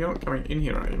according to plan. You're not coming in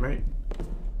here, are you, mate?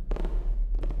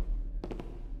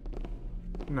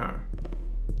 No.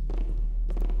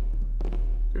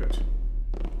 Good.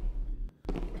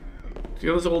 The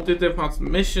others all did their parts of the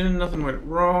mission. Nothing went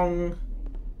wrong.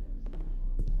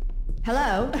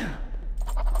 Hello?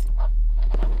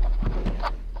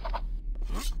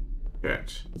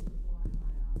 Good.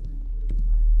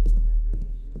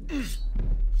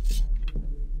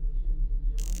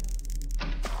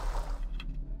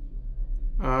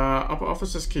 Upper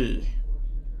officer's key.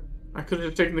 I could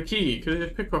have taken the key. Could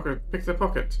have picked the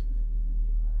pocket.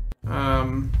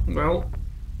 Well,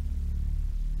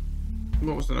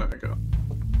 what was the note I got?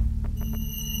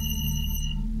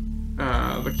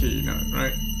 The key note,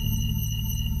 right?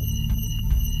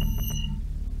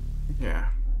 Yeah.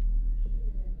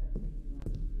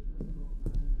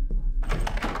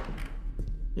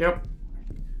 Yep.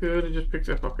 Could have just picked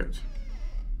that pocket.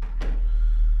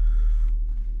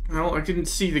 Well, I didn't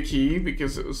see the key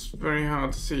because it was very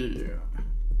hard to see.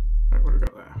 Right, what do we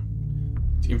got there?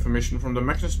 The information from the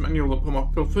Mechanist manual that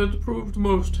Pomok pilfered proved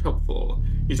most helpful.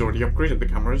 He's already upgraded the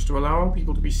cameras to allow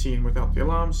people to be seen without the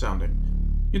alarm sounding.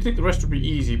 You'd think the rest would be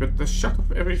easy, but the shut-off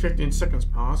every 15 seconds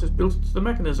pass is built into the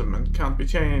mechanism and can't be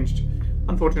changed.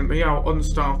 Unfortunately, our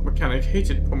unstaffed mechanic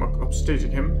hated Pomok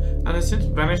upstaging him and has since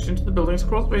vanished into the building's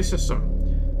crawlspace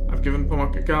system. I've given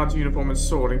Pomok a guard's uniform and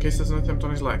sword in case there's an attempt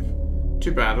on his life.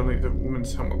 Too bad, only the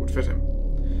woman's helmet would fit him.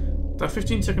 That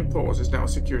 15-second pause is now a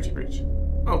security breach.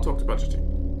 I'll talk to budgeting.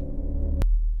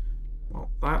 Well,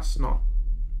 that's not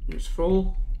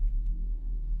useful.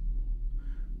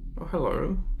 Oh,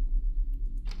 hello.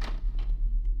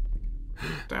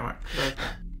 Damn it.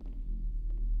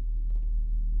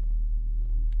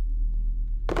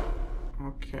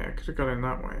 Okay, I could have got in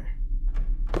that way.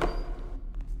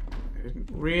 I didn't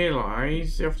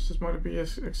realise the officers might be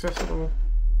accessible.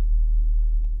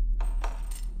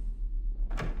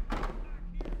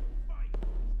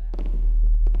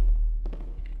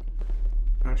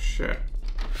 Oh shit.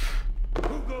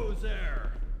 Who goes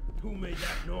there? Who made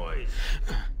that noise?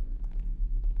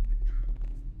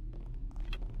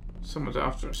 Someone's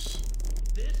after us.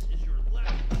 This is your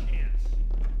last chance.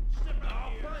 Step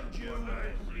out. I'll find you. When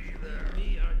I see there.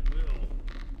 Me, I will.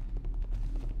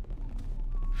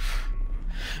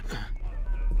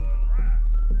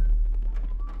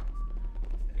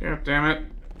 God damn it.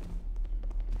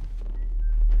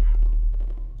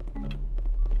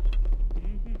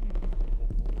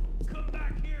 Come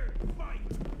back here and fight.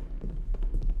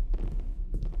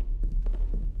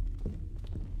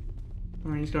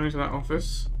 Oh, he's going to that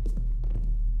office.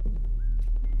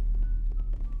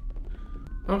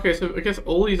 Okay, so I guess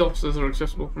all these officers are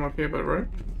accessible from up here by rope.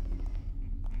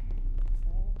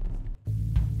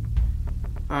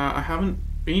 I haven't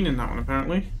been in that one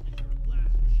apparently.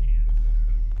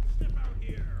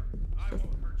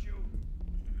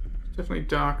 It's definitely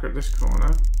darker at this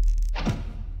corner.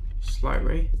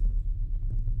 Slightly.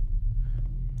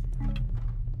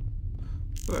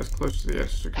 But that's close to the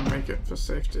edge so we can make it for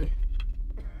safety.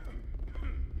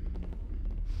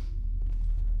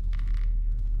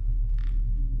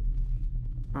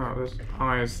 Oh, there's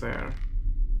eyes there.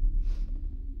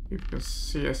 People can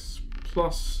see us.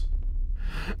 Plus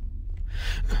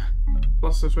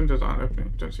those windows aren't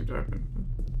opening. Don't seem to open.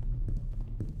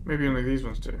 Maybe only these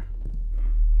ones do.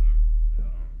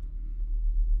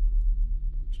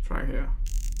 Let's try here.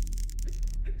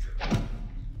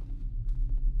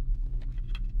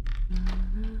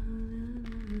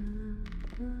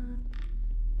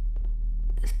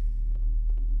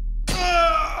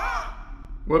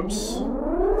 Whoops.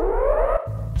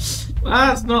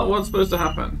 That's not what's supposed to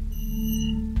happen.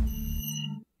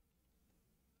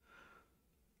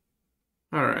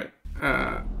 Alright.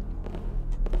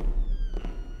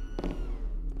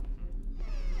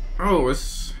 Oh,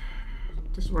 this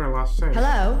is where I last saved.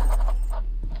 Hello?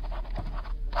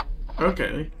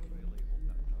 Okay.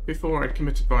 Before I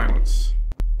committed violence.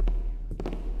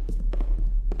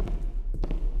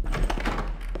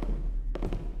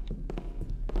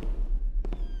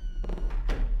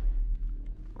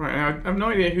 Right, now, I have no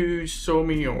idea who saw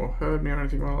me or heard me or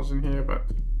anything while I was in here, but...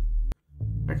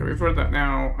 Okay, we've read that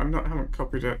now. Haven't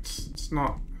copied it. It's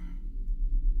not...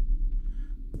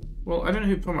 Well, I don't know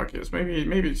who Pomok is.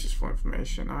 Maybe it's just for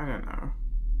information. I don't know.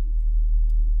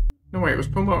 No, wait, it was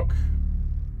Pomok.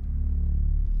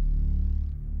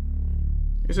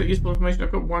 Is it useful information?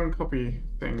 I've got one copy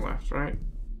thing left, right?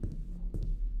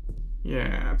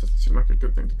 Yeah, it doesn't seem like a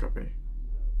good thing to copy.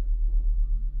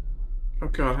 Oh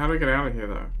god, how do I get out of here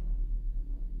though?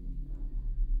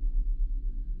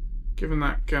 Given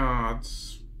that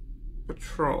guard's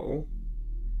patrol.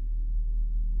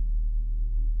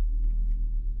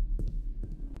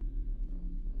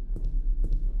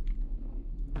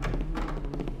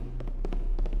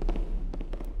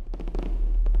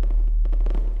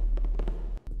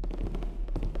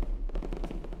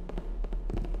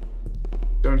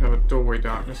 Don't have a doorway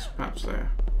darkness perhaps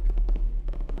there.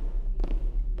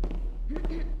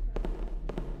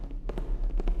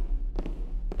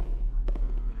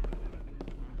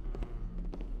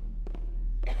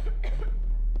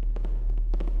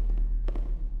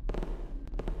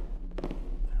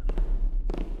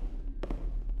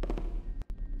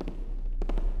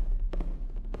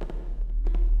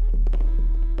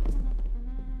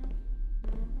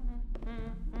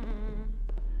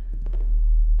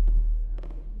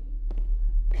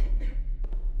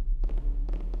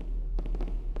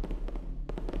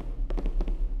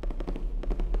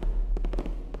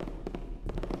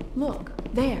 Look,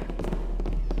 there.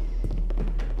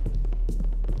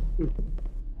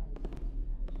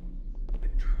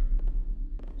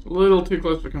 It's a little too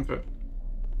close for comfort.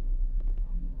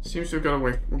 Seems to have got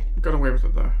away with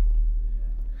it though.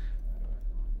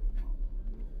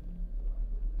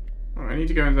 Alright, I need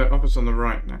to go into that office on the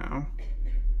right now.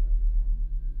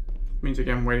 Means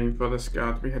again waiting for this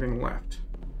guard to be heading left.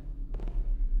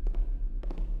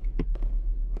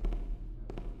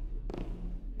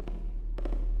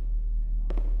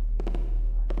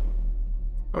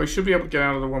 Oh, we should be able to get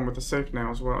out of the one with the safe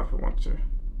now as well if I want to.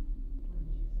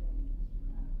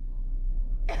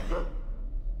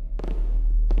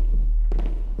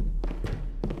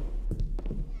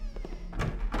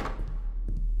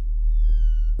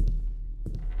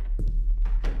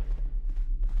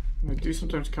 I do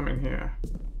sometimes come in here,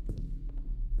 if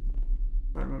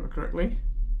I remember correctly.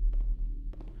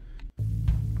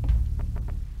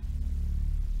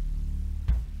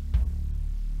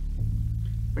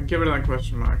 And get rid of that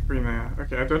question mark, green there.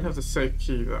 Okay, I don't have the safe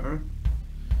key though,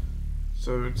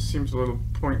 so it seems a little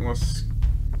pointless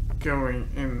going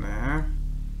in there.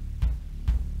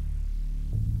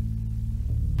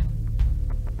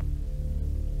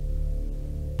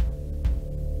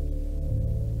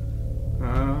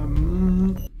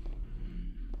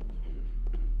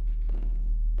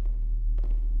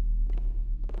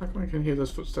 How come I can hear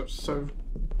those footsteps so...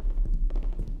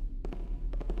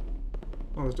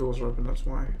 Oh, the doors are open, that's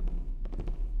why.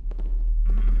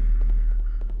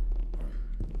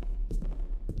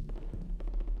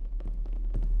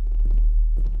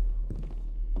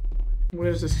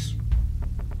 Where's this?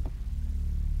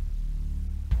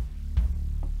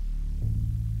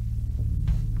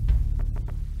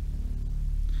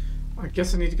 I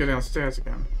guess I need to go downstairs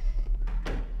again.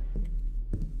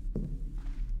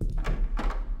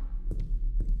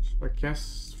 So I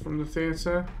guess from the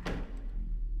theatre.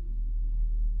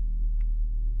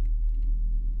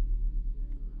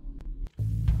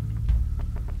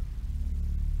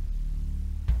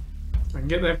 I can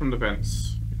get there from the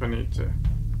vents if I need to.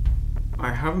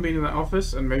 I haven't been in that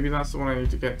office, and maybe that's the one I need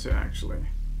to get to actually.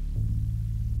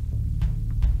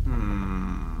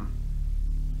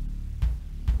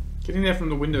 Getting there from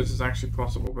the windows is actually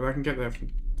possible, but I can get there from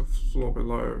the floor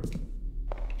below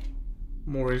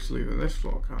more easily than this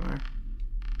floor, can't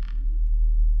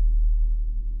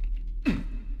I?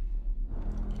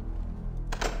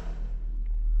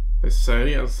 They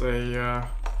say as they well,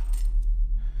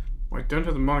 I don't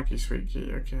have the Monarchy Suite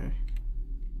key, okay.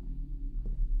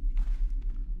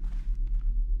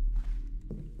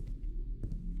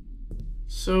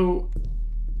 So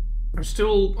I'm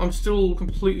still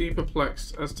completely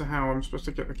perplexed as to how I'm supposed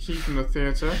to get the key from the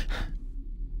theatre.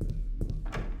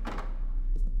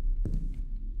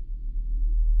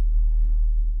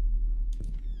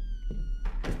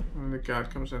 And the guard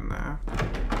comes in there.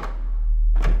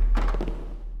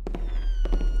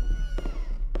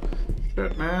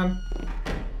 Shit, man.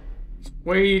 It's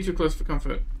way too close for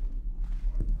comfort.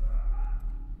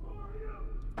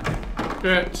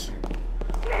 Shit.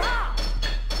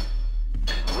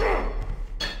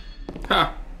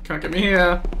 Ha! Can't get me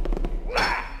here.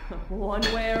 One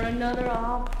way or another,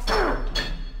 I'll...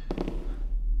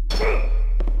 I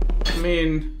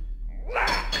mean...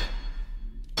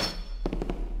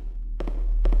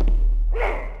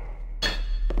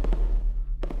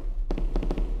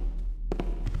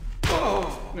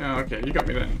 Oh, okay, you got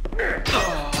me then.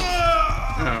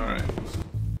 Alright.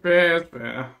 Fair,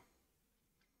 fair.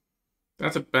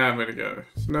 That's a bad way to go.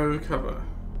 There's no cover.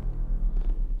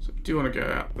 So I do want to go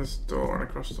out this door and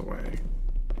across the way.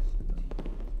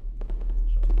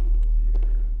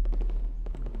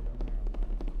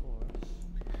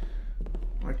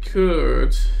 I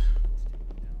could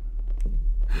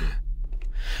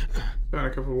burn a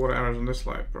couple of water arrows on this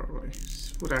light, probably.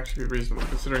 This would actually be reasonable,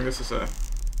 considering this is a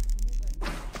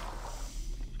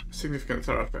significant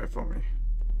thoroughfare for me.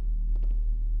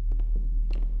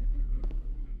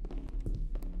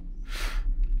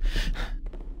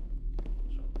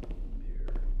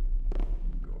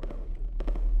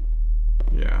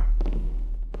 Yeah.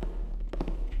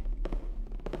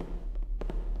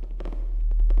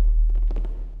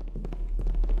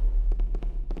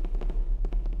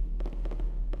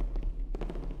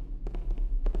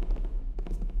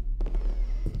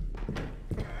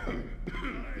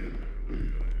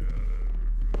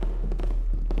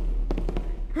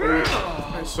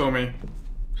 They saw me.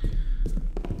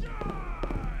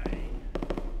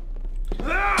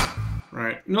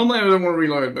 Right. Normally I don't want to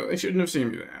reload, but they shouldn't have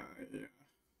seen me there. Yeah.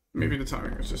 Maybe the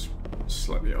timing was just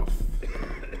slightly off.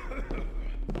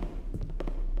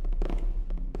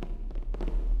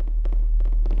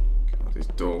 God, these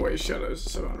doorway shadows are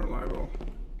so unreliable.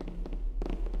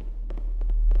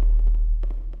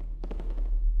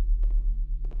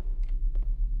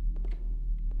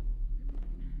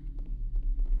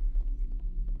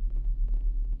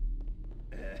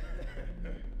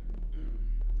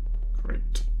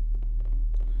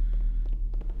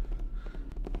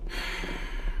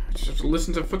 have to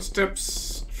listen to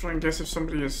footsteps, try and guess if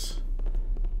somebody is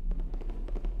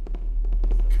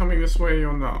coming this way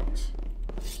or not.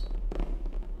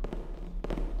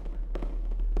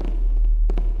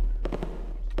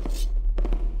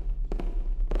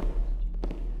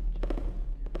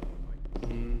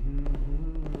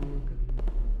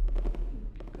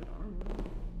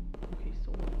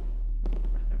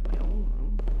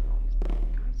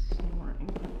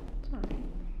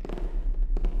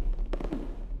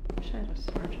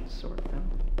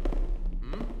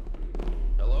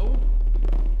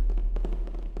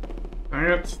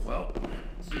 Well,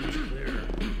 seems clear.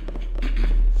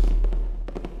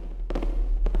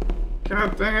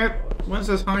 God dang it! When's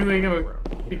this highway gonna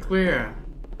be clear?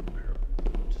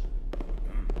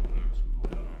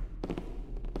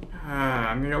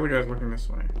 Ah, and the other guy's looking this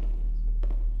way.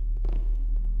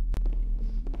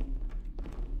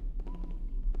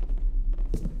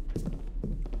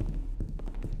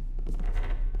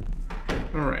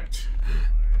 Alright.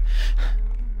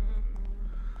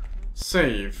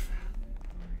 Save.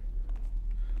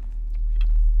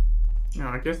 No,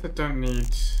 I guess I don't need...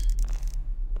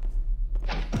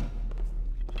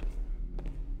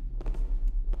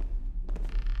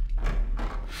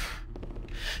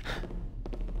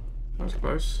 That was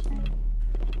close.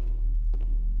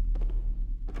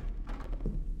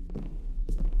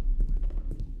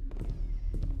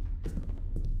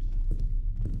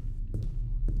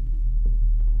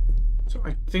 So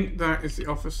I think that is the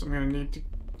office I'm going to need to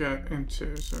get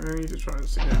into, so I need to try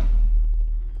this again.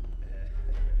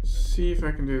 See if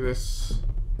I can do this.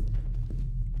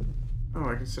 Oh,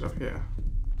 I can sit up here.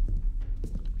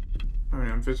 I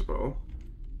mean, I'm visible.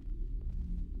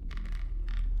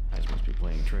 Guys must be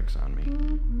playing tricks on me.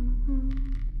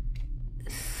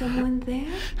 Someone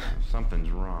there? Something's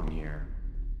wrong here.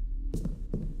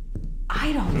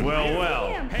 I don't know. Well.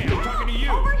 Hey, I'm talking to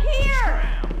you. Over here!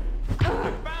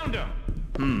 I found him.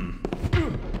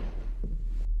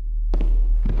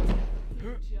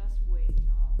 Just wait,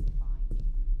 I'll find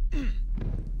you.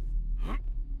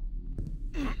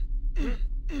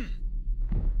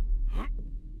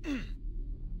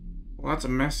 Well, that's a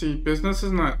messy business,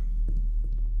 isn't it?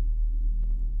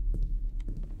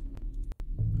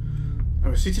 I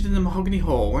was seated in the mahogany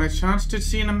hall when I chanced to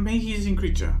see an amazing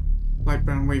creature. Light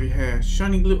brown wavy hair,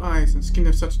 shining blue eyes, and skin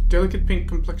of such delicate pink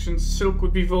complexion, silk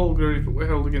would be vulgar if it were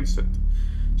held against it.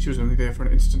 She was only there for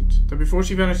an instant, then before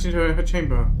she vanished into her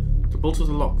chamber, the bolt of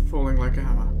the lock falling like a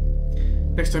hammer.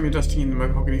 Next time you're dusting in the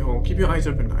mahogany hall, keep your eyes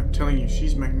open. I'm telling you,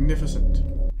 she's magnificent.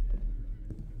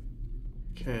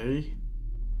 Okay.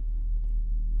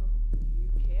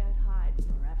 You can't hide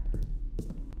forever.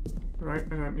 Right,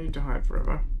 I don't need to hide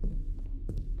forever.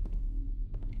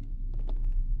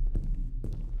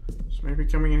 So maybe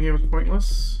coming in here was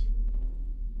pointless.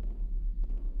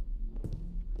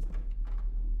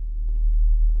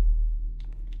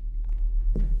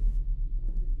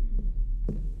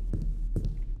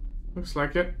 Looks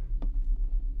like it.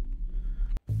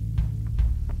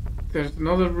 There's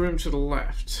another room to the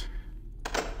left.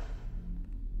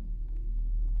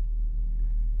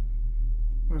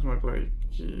 Where's my bloody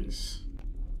keys?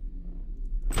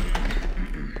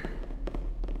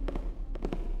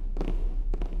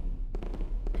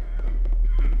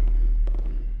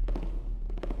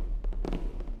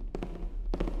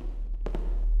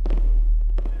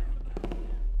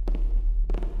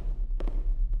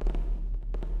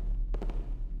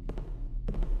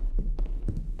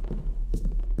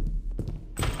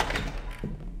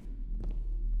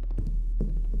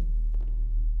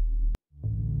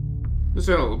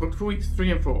 Giselle, booked for weeks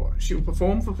 3 and 4. She will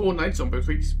perform for 4 nights on both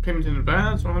weeks. Payment in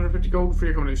advance, 150 gold,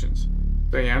 free accommodations.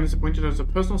 Diane is appointed as a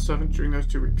personal servant during those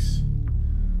 2 weeks.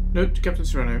 Note to Captain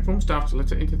Serrano, inform staff to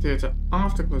let her into theatre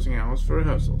after closing hours for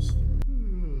rehearsals.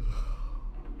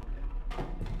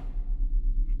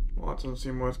 Well, that doesn't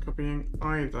seem worth copying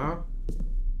either.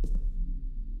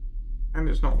 And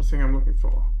it's not the thing I'm looking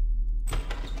for.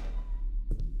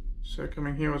 So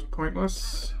coming here was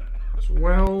pointless as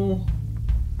well.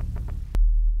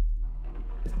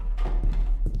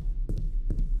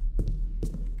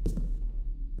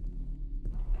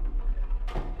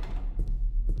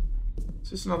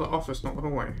 This is another office, not the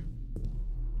hallway.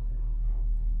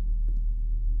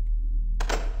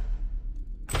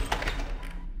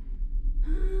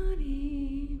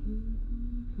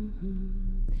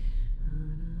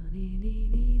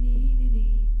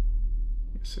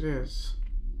 Yes, it is.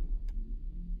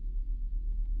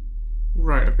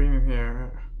 Right, I've been in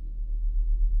here.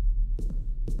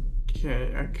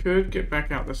 Okay, I could get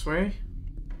back out this way.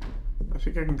 I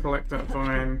think I can collect that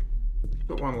vine.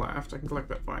 Got one left. I can collect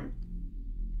that vine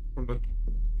from the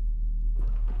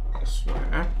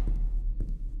elsewhere.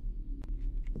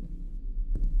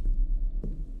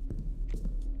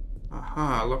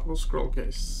 Aha, lockable scroll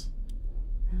case.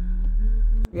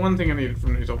 One thing I needed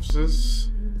from these officers.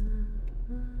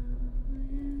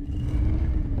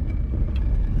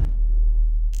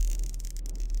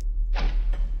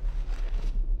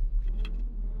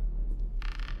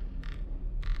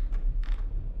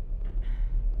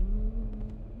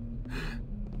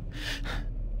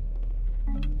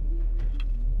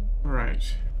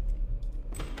 Right.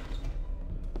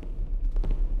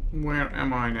 Where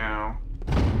am I now?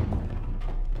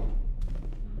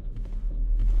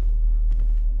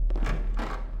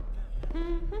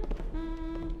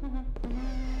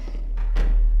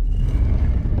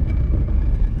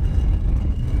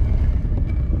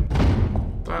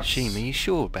 Sheem, are you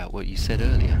sure about what you said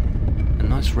earlier? A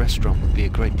nice restaurant would be a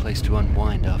great place to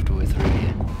unwind after we're through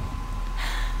here.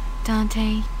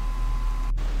 Dante.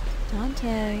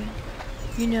 Dante.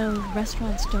 You know,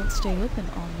 restaurants don't stay open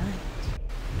all night.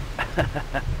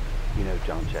 You know,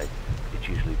 Dante, it's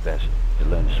usually best to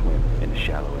learn to swim in the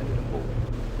shallow end of the pool.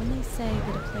 When they say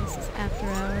that a place is after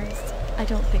hours, I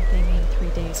don't think they mean 3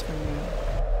 days from now.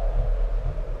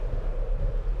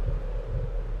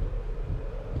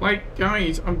 Like,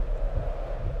 guys, all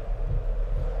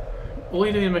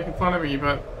you're doing is making fun of me,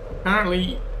 but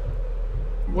apparently,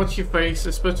 what's your face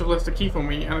is supposed to have left the key for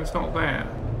me, and it's not there.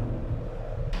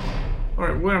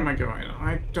 Alright, where am I going?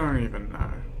 I don't even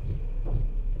know.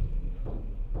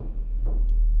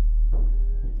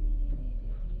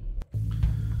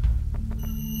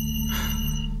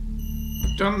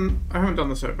 I haven't done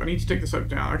the soap. I need to take the soap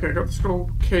down. Okay, I got the scroll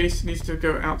case. It needs to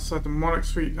go outside the Monarch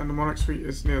Suite, and the Monarch Suite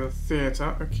is near the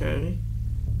theatre. Okay.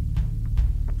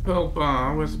 Pearl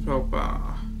Bar. Where's the Pearl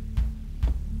Bar?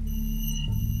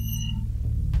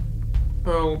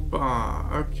 Pearl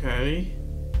Bar. Okay.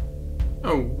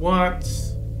 Oh, what?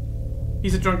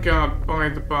 He's a drunk guard by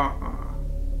the bar.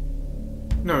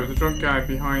 No, the drunk guy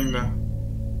behind the...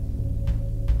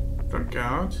 Drunk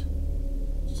guard?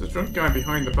 There's a drunk guy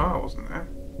behind the bar, wasn't there?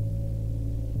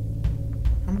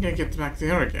 I'm gonna get back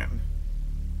there again.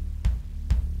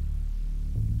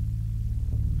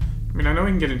 I mean, I know I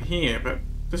can get in here, but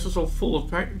this was all full of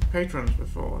patrons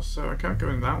before, so I can't go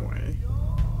in that way.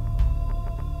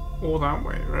 Or that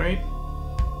way, right?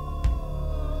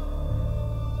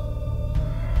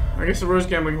 I guess the Rose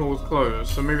Gambling Hall was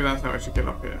closed, so maybe that's how I should get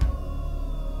up here.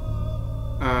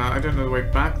 I don't know the way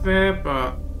back there,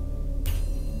 but...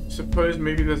 suppose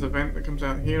maybe there's a vent that comes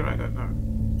out here, I don't know.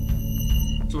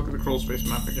 Let's look at the crawl space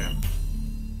map again.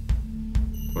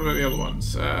 What about the other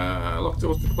ones? Locked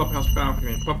doors to the clubhouse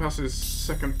balcony. Clubhouse is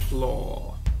 2nd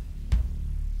floor.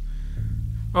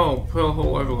 Oh, Pearl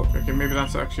Hall Overlook. Okay, maybe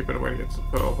that's actually a better way to get to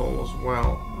Pearl Hall as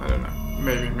well. I don't know.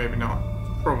 Maybe, maybe not.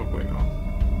 Probably not.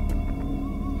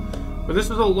 But this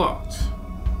was all locked.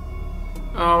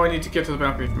 Oh, I need to get to the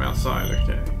balcony from outside,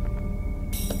 okay.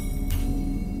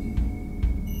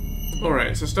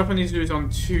 Alright, so stuff I need to do is on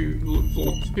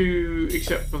floor 2,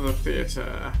 except for the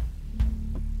theatre.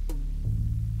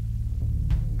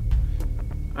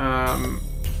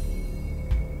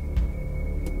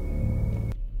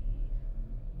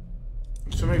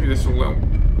 So maybe this will help.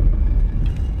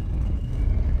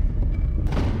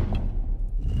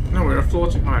 No, we're a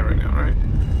floor too high right now, right?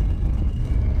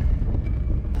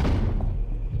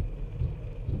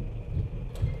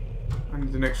 I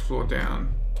need the next floor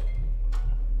down.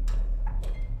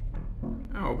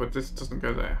 Oh, but this doesn't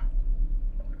go there.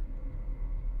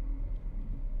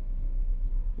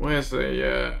 Where's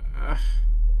the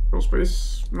crawl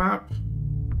space map?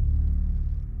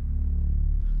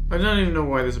 I don't even know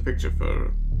why there's a picture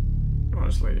for,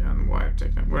 honestly, and why I've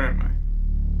taken it. Where am I?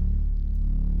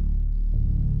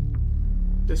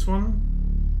 This one?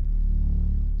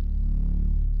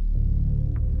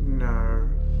 No.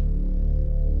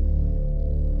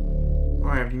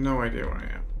 I have no idea where I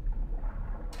am.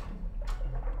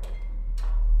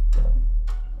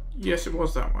 Yes, it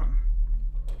was that one.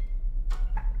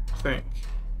 I think.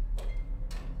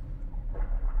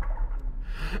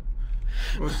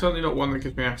 Well, it's certainly not one that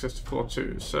gives me access to floor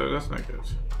 2, so that's no good.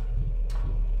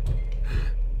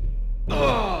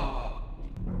 Oh.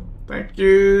 Thank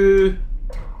you!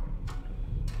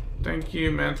 Thank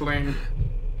you, mantling.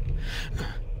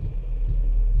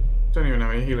 Don't even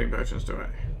have any healing potions, do I?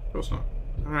 Of course not.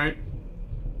 Alright.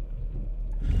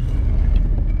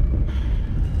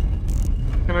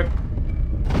 Can I...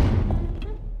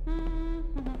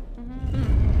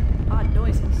 Odd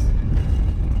noises.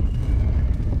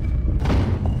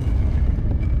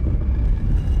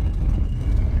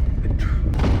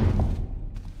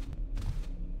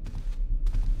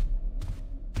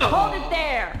 Hold it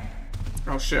there!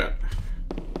 Oh shit.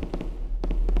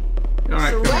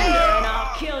 Alright. Surrender and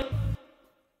I'll kill you.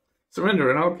 Surrender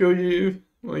and I'll kill you.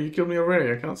 Well, you killed me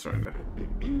already. I can't surrender.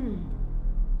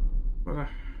 What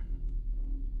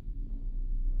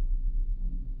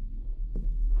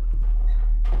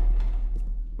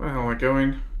where the hell am I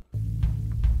going?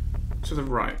 To the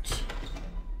right.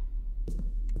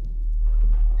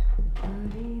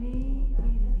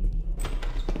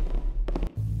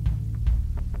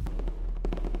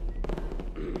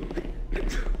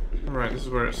 Right, this is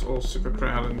where it's all super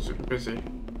crowded and super busy.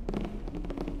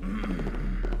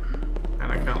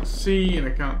 And I can't see, and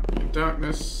I can't be in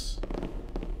darkness.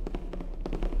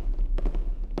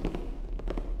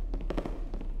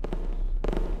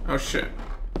 Oh shit.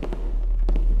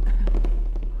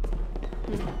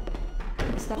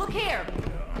 Look here!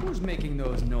 Who's making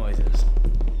those noises?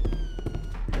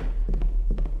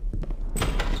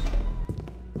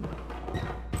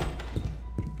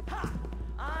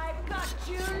 I've got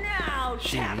you now,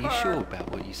 Sheen, are you sure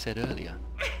about what you said earlier?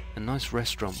 A nice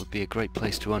restaurant would be a great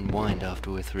place to unwind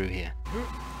after we're through here.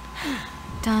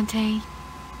 Dante.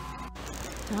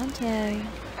 Dante.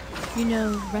 You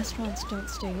know, restaurants don't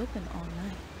stay open all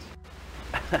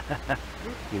night.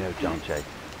 You know, Dante,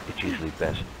 it's usually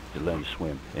best to learn to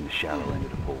swim in the shallow end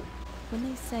of the pool. When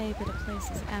they say that a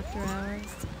place is after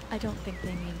hours, I don't think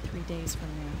they mean 3 days from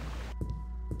now.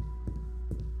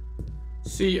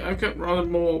 See, I've got rather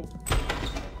more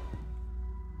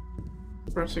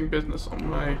pressing business on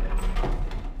my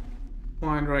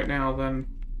mind right now than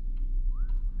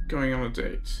going on a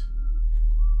date.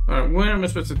 Alright, where am I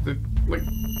supposed to do, like,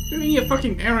 doing your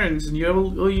fucking errands and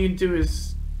all you do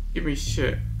is give me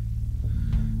shit.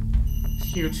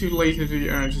 You're too lazy to do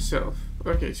your errands yourself.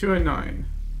 Okay, 209.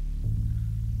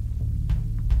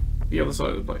 The other side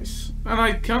of the place. And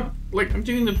I can't, like, I'm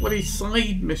doing the bloody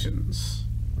side missions.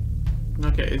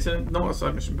 Okay, it's not a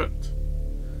side mission, but...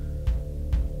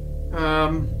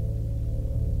 I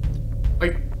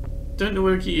don't know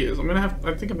where the key is. I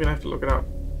think I'm gonna have to look it up.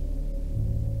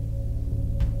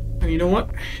 And you know what?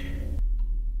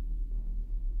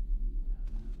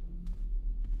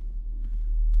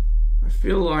 I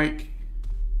feel like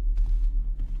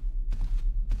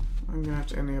I'm gonna have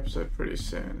to end the episode pretty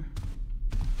soon.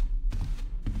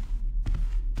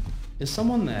 Is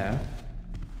someone there?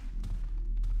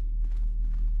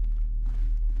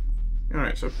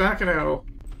 Alright, so back at our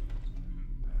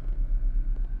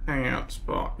hangout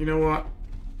spot. You know what?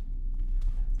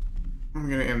 I'm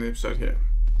gonna end the episode here.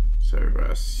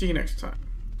 So see you next time.